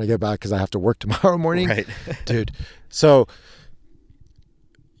 I just want to get back because I have to work tomorrow morning. Right. Dude. So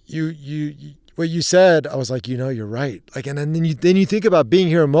you what you said, I was like, you're right. And then you think about being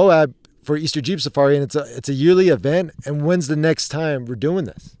here in Moab for Easter Jeep Safari, and it's a yearly event. And when's the next time we're doing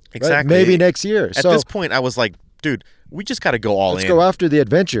this? Exactly. Right? Maybe next year. At this point, I was like, dude, we just got to go all in. Let's go after the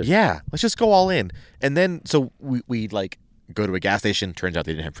adventure. Yeah, let's just go all in. And then so we go to a gas station. Turns out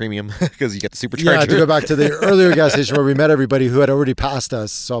they didn't have premium because you get the supercharger. Yeah, to go back to the earlier gas station where we met everybody who had already passed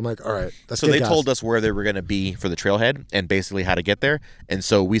us. So I'm like, all right, let's So get they gas. told us where they were going to be for the trailhead and basically how to get there. And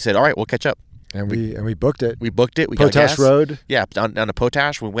so we said, all right, we'll catch up. And we booked it. We booked it. We Potash got gas. Road. Yeah, on to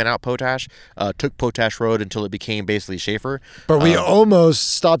Potash. We went out Potash, took Potash Road until it became basically Schaefer. But we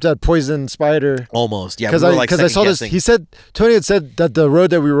almost stopped at Poison Spider. Almost, yeah. Because I saw this. He said Tony had said that the road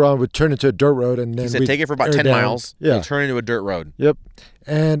that we were on would turn into a dirt road, and then he said take it for about 10 miles. Yeah, and turn into a dirt road. Yep.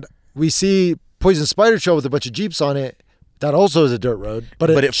 And we see Poison Spider Trail with a bunch of Jeeps on it. That also is a dirt road, but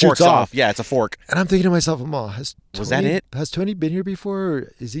it forks shoots off. Yeah, it's a fork. And I'm thinking to myself, was that it? Has Tony been here before?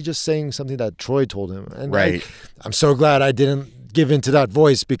 Or is he just saying something that Troy told him? And right. I'm so glad I didn't give in to that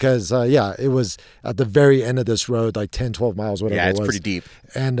voice because, it was at the very end of this road, like 10, 12 miles, whatever it was. Yeah, it's pretty deep.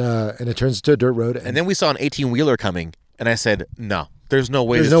 And it turns into a dirt road. And then we saw an 18-wheeler coming, and I said, no. There's no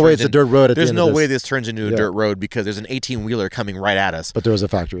way. There's no way it's a dirt road. There's no way this turns into a dirt road because there's an 18-wheeler coming right at us. But there was a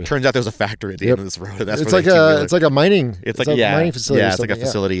factory. Turns out there was a factory at the end of this road. That's it's like a mining. It's like a mining facility. Yeah, it's like a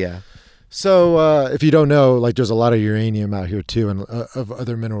facility. Yeah. So if you don't know, like there's a lot of uranium out here too, and of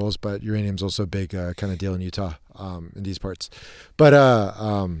other minerals, but uranium's also a big kind of deal in Utah, in these parts. But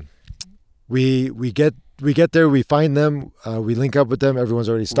we get there, we find them, we link up with them. Everyone's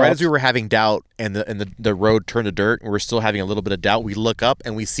already stopped. Right as we were having doubt, and the road turned to dirt, and we're still having a little bit of doubt. We look up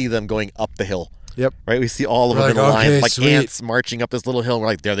and we see them going up the hill. Yep. Right. We see all of them in a line, like ants marching up this little hill. We're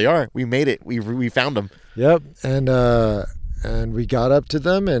like, there they are. We made it. We found them. Yep. And we got up to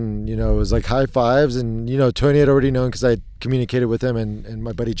them, and it was like high fives, and Tony had already known because I communicated with him, and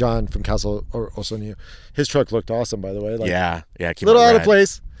my buddy John from Castle also knew. His truck looked awesome, by the way. Like, yeah. A little out of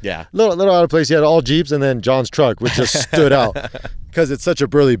place. Yeah. Little out of place. He had all Jeeps and then John's truck, which just stood out because it's such a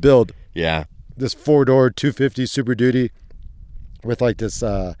burly build. Yeah. This 4-door 250 Super Duty with like this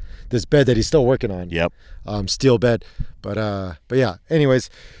bed that he's still working on. Yep. Steel bed. But yeah.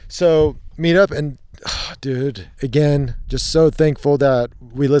 Anyways, so meet up, and dude, again, just so thankful that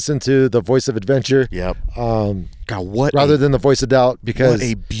we listened to the voice of adventure. Yep. God, rather than the voice of doubt, because what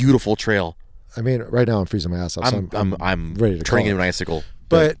a beautiful trail. I mean, right now I'm freezing my ass off. So I'm ready to turning into an icicle.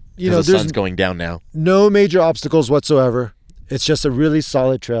 But the sun's going down now. No major obstacles whatsoever. It's just a really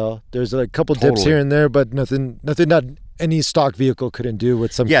solid trail. There's a couple dips here and there, but nothing that any stock vehicle couldn't do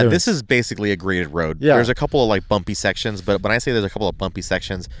with some clearance. This is basically a graded road. Yeah. There's a couple of like bumpy sections, but when I say there's a couple of bumpy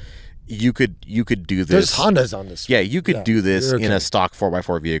sections, you could do this. There's Hondas on this. Yeah, you could do this in a stock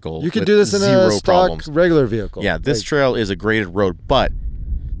 4x4 vehicle. You could do this in a stock regular vehicle. Yeah, this trail is a graded road, but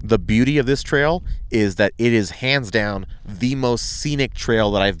the beauty of this trail is that it is hands down the most scenic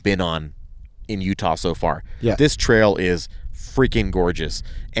trail that I've been on in Utah so far. Yeah. This trail is freaking gorgeous,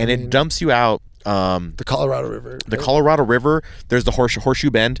 and it dumps you out the Colorado River. The Colorado River. There's the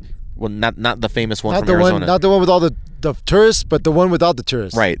Horseshoe Bend. Well, not the famous one from Arizona. Not the one with all the tourists, but the one without the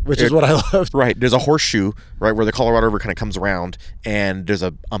tourists. Right. Which is what I loved. Right. There's a horseshoe, right, where the Colorado River kind of comes around, and there's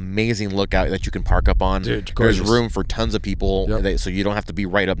an amazing lookout that you can park up on. Dude, there's room for tons of people, so you don't have to be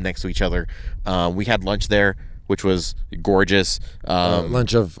right up next to each other. We had lunch there, which was gorgeous.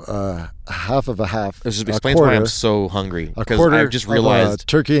 Lunch of half of a half. This explains why I'm so hungry. Because I just realized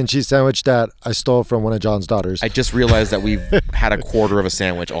turkey and cheese sandwich that I stole from one of John's daughters. I just realized that we've had a quarter of a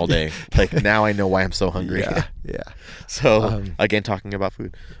sandwich all day. Like, now I know why I'm so hungry. Yeah. So again, talking about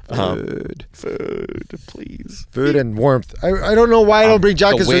food. Food, please. Food and warmth. I don't know why I don't bring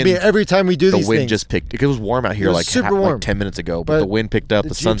jackets with me every time we do these things. The wind just picked. It was warm out here, super warm. like 10 minutes ago, but the wind picked up.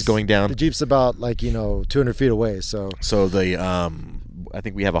 The sun's going down. The Jeep's about 200 feet away. So the I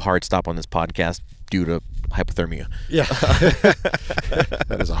think we have a hard stop on this podcast due to hypothermia. Yeah.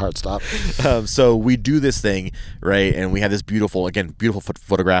 That is a hard stop. So we do this thing, right? And we have this beautiful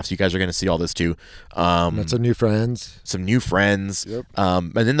photographs. You guys are going to see all this too. Met some new friends. Yep.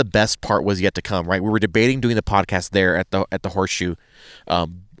 And then the best part was yet to come, right? We were debating doing the podcast there at the Horseshoe,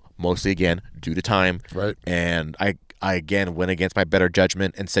 mostly again due to time. Right. And I again went against my better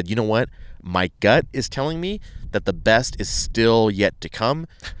judgment and said, you know what? My gut is telling me that the best is still yet to come,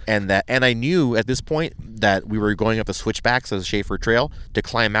 and I knew at this point that we were going up the switchbacks of the Schaefer Trail to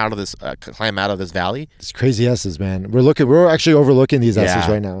climb out of this valley. It's crazy S's, man. We're actually overlooking these S's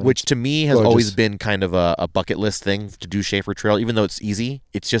right now, which to me has always been kind of a bucket list thing to do Schaefer Trail. Even though it's easy,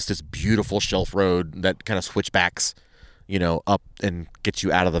 it's just this beautiful shelf road that kind of switchbacks, up and gets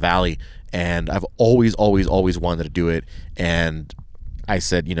you out of the valley. And I've always wanted to do it, and I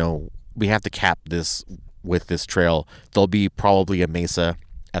said, we have to cap this with this trail. There'll be probably a mesa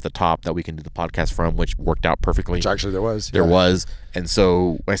at the top that we can do the podcast from, which worked out perfectly. Which actually there was. There was. And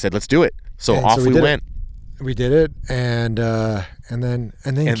so I said, let's do it. So off we went. We did it, and then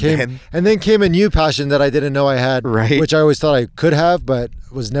came a new passion that I didn't know I had, right? Which I always thought I could have, but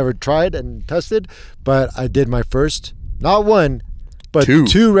was never tried and tested. But I did my first, not one, but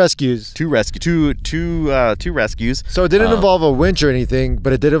two rescues. Two rescues. So it didn't involve a winch or anything,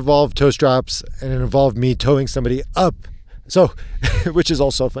 but it did involve tow straps, and it involved me towing somebody up. So, which is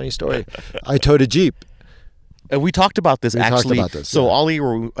also a funny story. I towed a Jeep. And we talked about this actually. So yeah. Ollie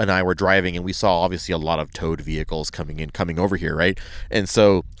and I were driving, and we saw obviously a lot of towed vehicles coming over here, right? And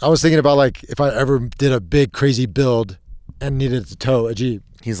so I was thinking about like if I ever did a big crazy build and needed to tow a Jeep.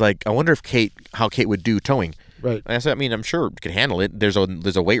 He's like, I wonder if how Kate would do towing. Right. And I said, I mean, I'm sure it could handle it. There's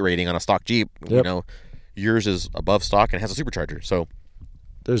a weight rating on a stock Jeep. Yep. You know, yours is above stock and has a supercharger, so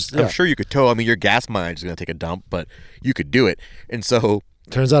I'm sure you could tow. I mean, your gas mileage is going to take a dump, but you could do it. And so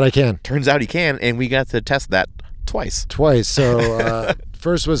turns out I can. Turns out he can, and we got to test that twice. So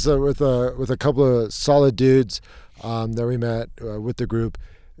first was with a couple of solid dudes that we met with the group.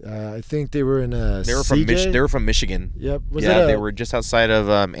 I think they were in They were from Michigan. Yep. They were just outside of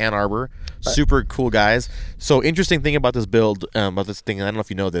Ann Arbor. Super cool guys. So interesting thing about this build, about this thing. I don't know if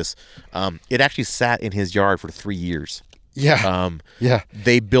you know this. It actually sat in his yard for 3 years. Yeah.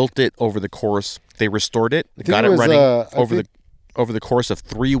 They built it over the course. They restored it. Got it running over the course of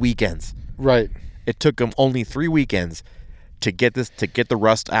 3 weekends. Right. It took them only 3 weekends to get the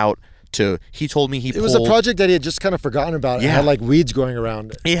rust out. He told me it was a project that he had just kind of forgotten about. Yeah. It had like weeds growing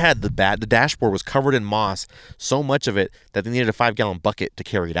around it. He had the dashboard was covered in moss, so much of it that they needed a 5-gallon bucket to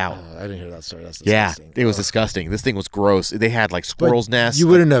carry it out. I didn't hear that story. That's disgusting. Yeah, it was disgusting. This thing was gross. They had like squirrels' nests. You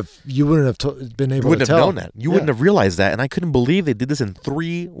wouldn't have been able to tell. You wouldn't have known that. You wouldn't have realized that, and I couldn't believe they did this in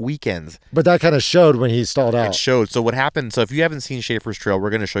 3 weekends. But that kind of showed when he stalled out. It showed. So what happened? So if you haven't seen Schaefer's Trail, we're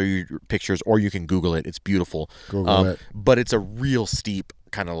going to show you pictures, or you can Google it. It's beautiful. Google it. But it's a real steep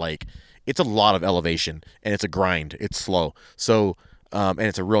kind of like. It's a lot of elevation, and it's a grind. It's slow. So, and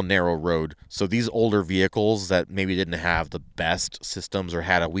it's a real narrow road. So these older vehicles that maybe didn't have the best systems or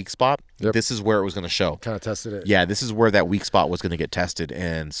had a weak spot, this is where it was going to show. Kind of tested it. Yeah, this is where that weak spot was going to get tested.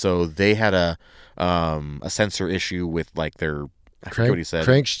 And so they had a sensor issue with like their I forget what he said.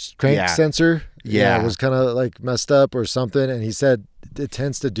 Crank sensor. Yeah. It was kind of like messed up or something. And he said it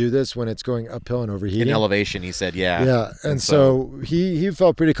tends to do this when it's going uphill and overheating. In elevation, he said, yeah. Yeah. And so he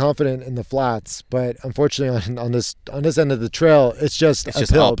felt pretty confident in the flats. But unfortunately, on this end of the trail, it's just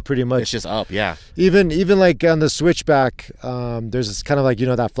uphill up. Pretty much. It's just up, yeah. Even like on the switchback, there's this kind of like,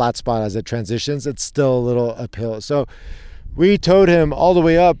 that flat spot as it transitions. It's still a little uphill. So we towed him all the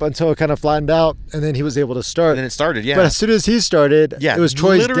way up until it kind of flattened out, and then he was able to start. And then it started, yeah. But as soon as he started, it was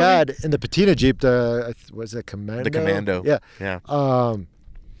Troy's dad in the patina Jeep. Was it Commando? The Commando. Yeah. Yeah.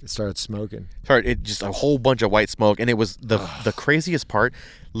 It started smoking. It just a whole bunch of white smoke, and it was the craziest part.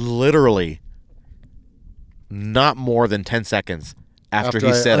 Literally, not more than 10 seconds after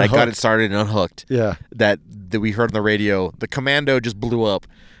he said, "I got it started and unhooked." Yeah. That we heard on the radio, the Commando just blew up.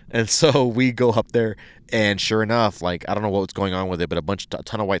 And so we go up there, and sure enough, like I don't know what was going on with it, but a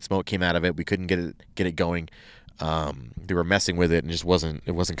ton of white smoke came out of it. We couldn't get it going. They were messing with it, and it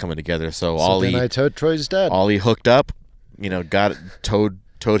wasn't coming together. So Ollie, then I towed Troy's dad. Ollie hooked up, got towed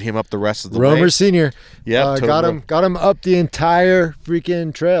him up the rest of the way. Romer Senior, got him up the entire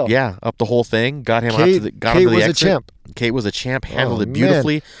freaking trail. Yeah, up the whole thing. Got him Kate, out to the. Got Kate him to the was exit. a champ. Kate was a champ. Handled it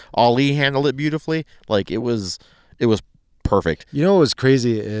beautifully. Man. Ollie handled it beautifully. Like it was perfect. You know what was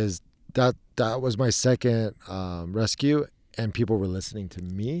crazy is that was my second rescue, and people were listening to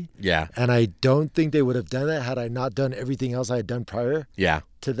me. Yeah. And I don't think they would have done that had I not done everything else I had done prior. Yeah.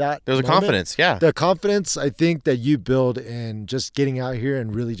 To that. There's a confidence. Yeah. The confidence I think that you build in just getting out here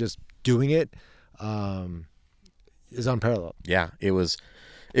and really just doing it is unparalleled. Yeah. It was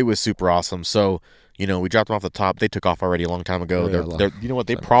super awesome. So. We dropped them off the top. They took off already a long time ago. You know what?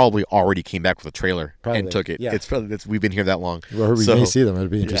 They probably already came back with a trailer and took it. Yeah. We've been here that long. Well, we may see them. It'd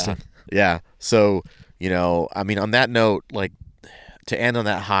be interesting. Yeah. So, I mean, on that note, like to end on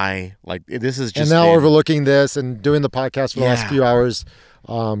that high, like this is just. And now overlooking this and doing the podcast for the last few hours,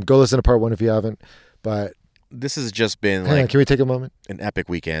 go listen to part 1 if you haven't. But this has just been can we take a moment? An epic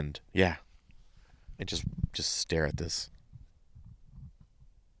weekend. Yeah. And just stare at this.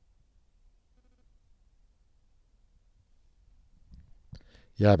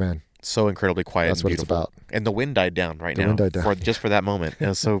 Yeah, man. So incredibly quiet. That's and what beautiful. it's about. And the wind died down right now. The wind died down. Just for that moment. It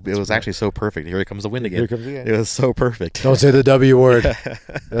was actually so perfect. Here comes the wind again. Here comes again. It was so perfect. Don't say the W word.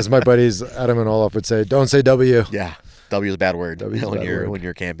 As my buddies Adam and Olaf would say, don't say W. Yeah. W is a bad word when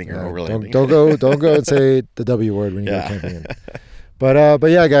you're camping or overlanding. Don't go and say the W word when you go camping. But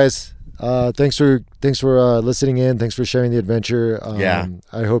yeah, guys. Thanks for listening in. Thanks for sharing the adventure.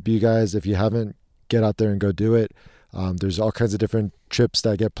 I hope you guys, if you haven't get out there and go do it. There's all kinds of different trips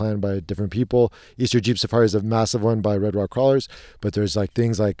that get planned by different people. Easter Jeep Safari is a massive one by Red Rock Crawlers, but there's like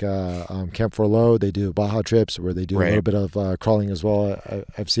things like Camp Forlow. They do Baja trips where they do a little bit of crawling as well.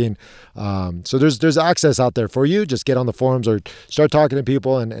 I've seen. So there's access out there for you. Just get on the forums or start talking to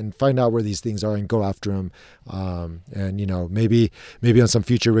people and find out where these things are and go after them. And you know, maybe on some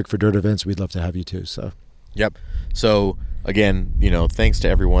future Rick for Dirt events, we'd love to have you too. So. Yep. So again, you know, thanks to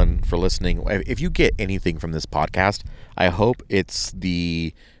everyone for listening. If you get anything from this podcast, I hope it's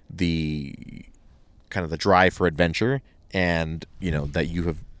the kind of the drive for adventure, and you know that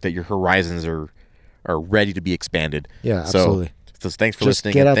your horizons are ready to be expanded. Yeah, absolutely. So thanks for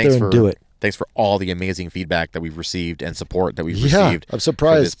listening. Get out there and do it. Thanks for all the amazing feedback that we've received and support that we've received. I'm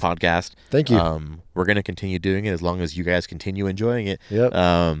surprised. For this podcast. Thank you. We're going to continue doing it as long as you guys continue enjoying it. Yep.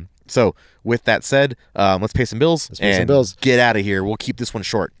 So with that said, let's pay some bills get out of here. We'll keep this one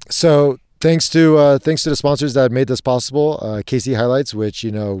short. So thanks to the sponsors that made this possible. KC Highlights, which,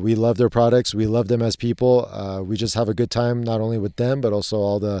 you know, we love their products. We love them as people. We just have a good time, not only with them, but also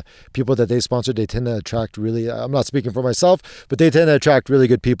all the people that they sponsored. They tend to attract really, I'm not speaking for myself, but they tend to attract really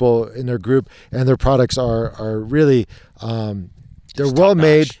good people in their group, and their products are really, they're well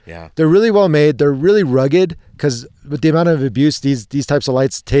made. Yeah. They're really well made. They're really rugged, because with the amount of abuse these types of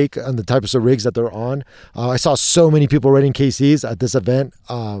lights take on the types of rigs that they're on, I saw so many people rating KCs at this event.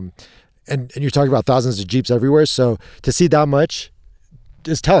 And you're talking about thousands of Jeeps everywhere. So to see that much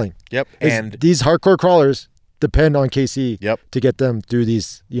is telling. Yep. And these hardcore crawlers depend on KC Yep. to get them through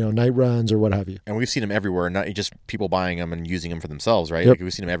these, you know, night runs or what have you. And we've seen them everywhere, not just people buying them and using them for themselves, right? Yep. Like,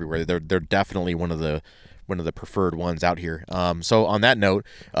 we've seen them everywhere. They're definitely one of the preferred ones out here. So on that note,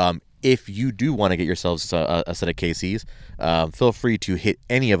 if you do want to get yourselves a set of KCs, feel free to hit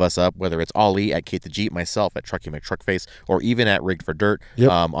any of us up, whether it's Ollie at Kate the Jeep, myself at Trucky McTruckface, or even at Rigged for Dirt. Yep.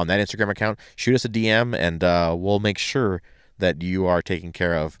 On that Instagram account. Shoot us a DM, and we'll make sure that you are taken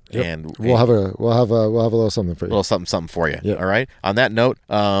care of. Yep. And we'll have a little something for you. A little something for you. Yep. All right. On that note,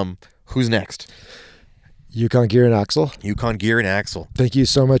 who's next? Yukon Gear and Axle. Yukon Gear and Axle. Thank you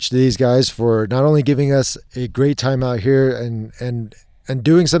so much to these guys for not only giving us a great time out here and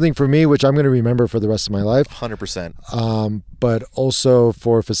doing something for me, which I'm going to remember for the rest of my life. 100%. But also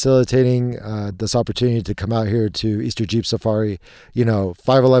for facilitating this opportunity to come out here to Easter Jeep Safari. You know,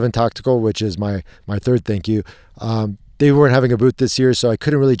 511 Tactical, which is my third thank you. They weren't having a booth this year, so I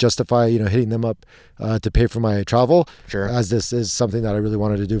couldn't really justify, you know, hitting them up to pay for my travel. Sure. As this is something that I really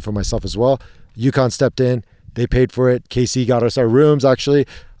wanted to do for myself as well. Yukon stepped in. They paid for it. KC got us our rooms, actually.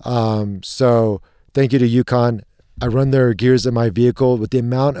 So thank you to Yukon. I run their gears in my vehicle. With the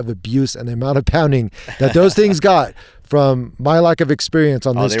amount of abuse and the amount of pounding that those things got from my lack of experience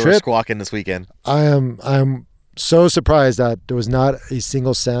on this trip. They were squawking this weekend. I'm so surprised that there was not a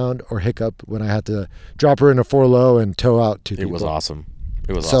single sound or hiccup when I had to drop her in a 4-low and tow out two people. It was awesome.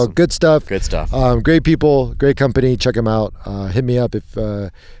 So good stuff. Good stuff. Great people, great company. Check them out. Hit me up if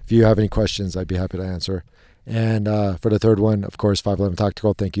you have any questions. I'd be happy to answer. And for the third one, of course, 511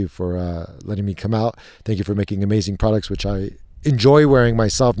 Tactical. Thank you for letting me come out. Thank you for making amazing products, which I enjoy wearing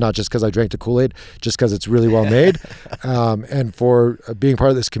myself, not just because I drank the Kool-Aid, just because it's really well made. And for being part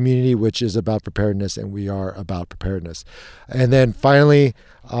of this community, which is about preparedness, and we are about preparedness. And then finally,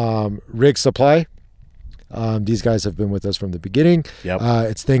 Rig Supply. These guys have been with us from the beginning. Yep.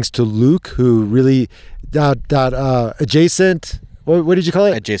 It's thanks to Luke, who really that adjacent. What did you call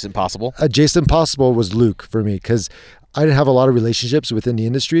it? Adjacent Possible. Adjacent Possible was Luke for me, because I didn't have a lot of relationships within the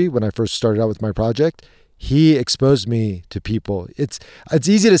industry when I first started out with my project. He exposed me to people. It's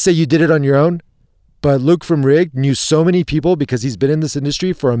easy to say you did it on your own, but Luke from Rig knew so many people because he's been in this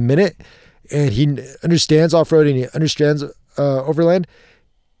industry for a minute, and he understands off-road and he understands overland.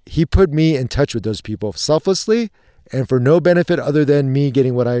 He put me in touch with those people selflessly and for no benefit other than me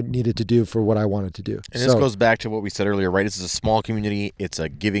getting what I needed to do for what I wanted to do. And this goes back to what we said earlier, right? This is a small community. It's a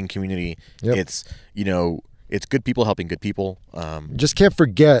giving community. Yep. It's, you know, it's good people helping good people. Just can't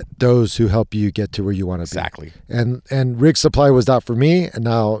forget those who help you get to where you want to exactly. be. And Rig Supply was that for me, and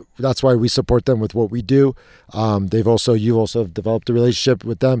now that's why we support them with what we do. You also developed a relationship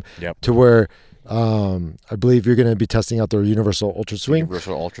with them. Yep. To where I believe you're going to be testing out their Universal Ultra Swing.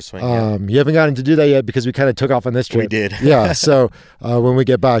 Universal Ultra Swing. Yeah. You haven't gotten to do that yet because we kind of took off on this trip. We did. Yeah. So when we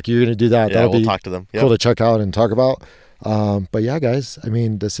get back, you're going to do that. Yeah, That'll we'll be talk to them. Yep. Cool to check out and talk about. But yeah, guys, I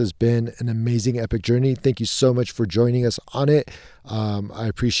mean, this has been an amazing epic journey. Thank you so much for joining us on it. I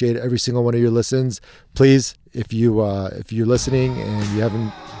appreciate every single one of your listens. Please, if you're listening and you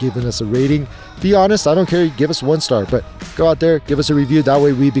haven't giving us a rating. Be honest. I don't care. Give us 1 star, but go out there, give us a review. That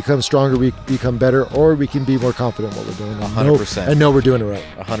way we become stronger, we become better, or we can be more confident in what we're doing. 100%. And know we're doing it right.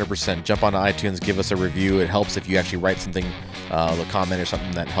 100%. Jump onto iTunes, give us a review. It helps if you actually write something, a comment or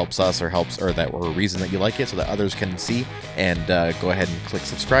something that helps us or a reason that you like it so that others can see. And go ahead and click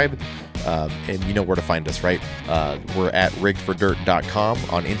subscribe. And you know where to find us, right? We're at riggedfordirt.com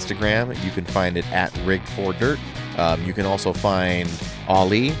on Instagram. You can find it at riggedfordirt. You can also find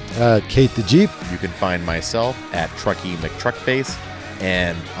Ollie at Kate the Jeep. You can find myself at Truckee McTruckface.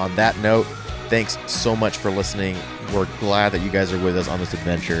 And on that note, thanks so much for listening. We're glad that you guys are with us on this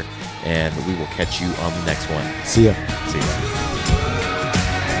adventure, and we will catch you on the next one. See ya. See ya.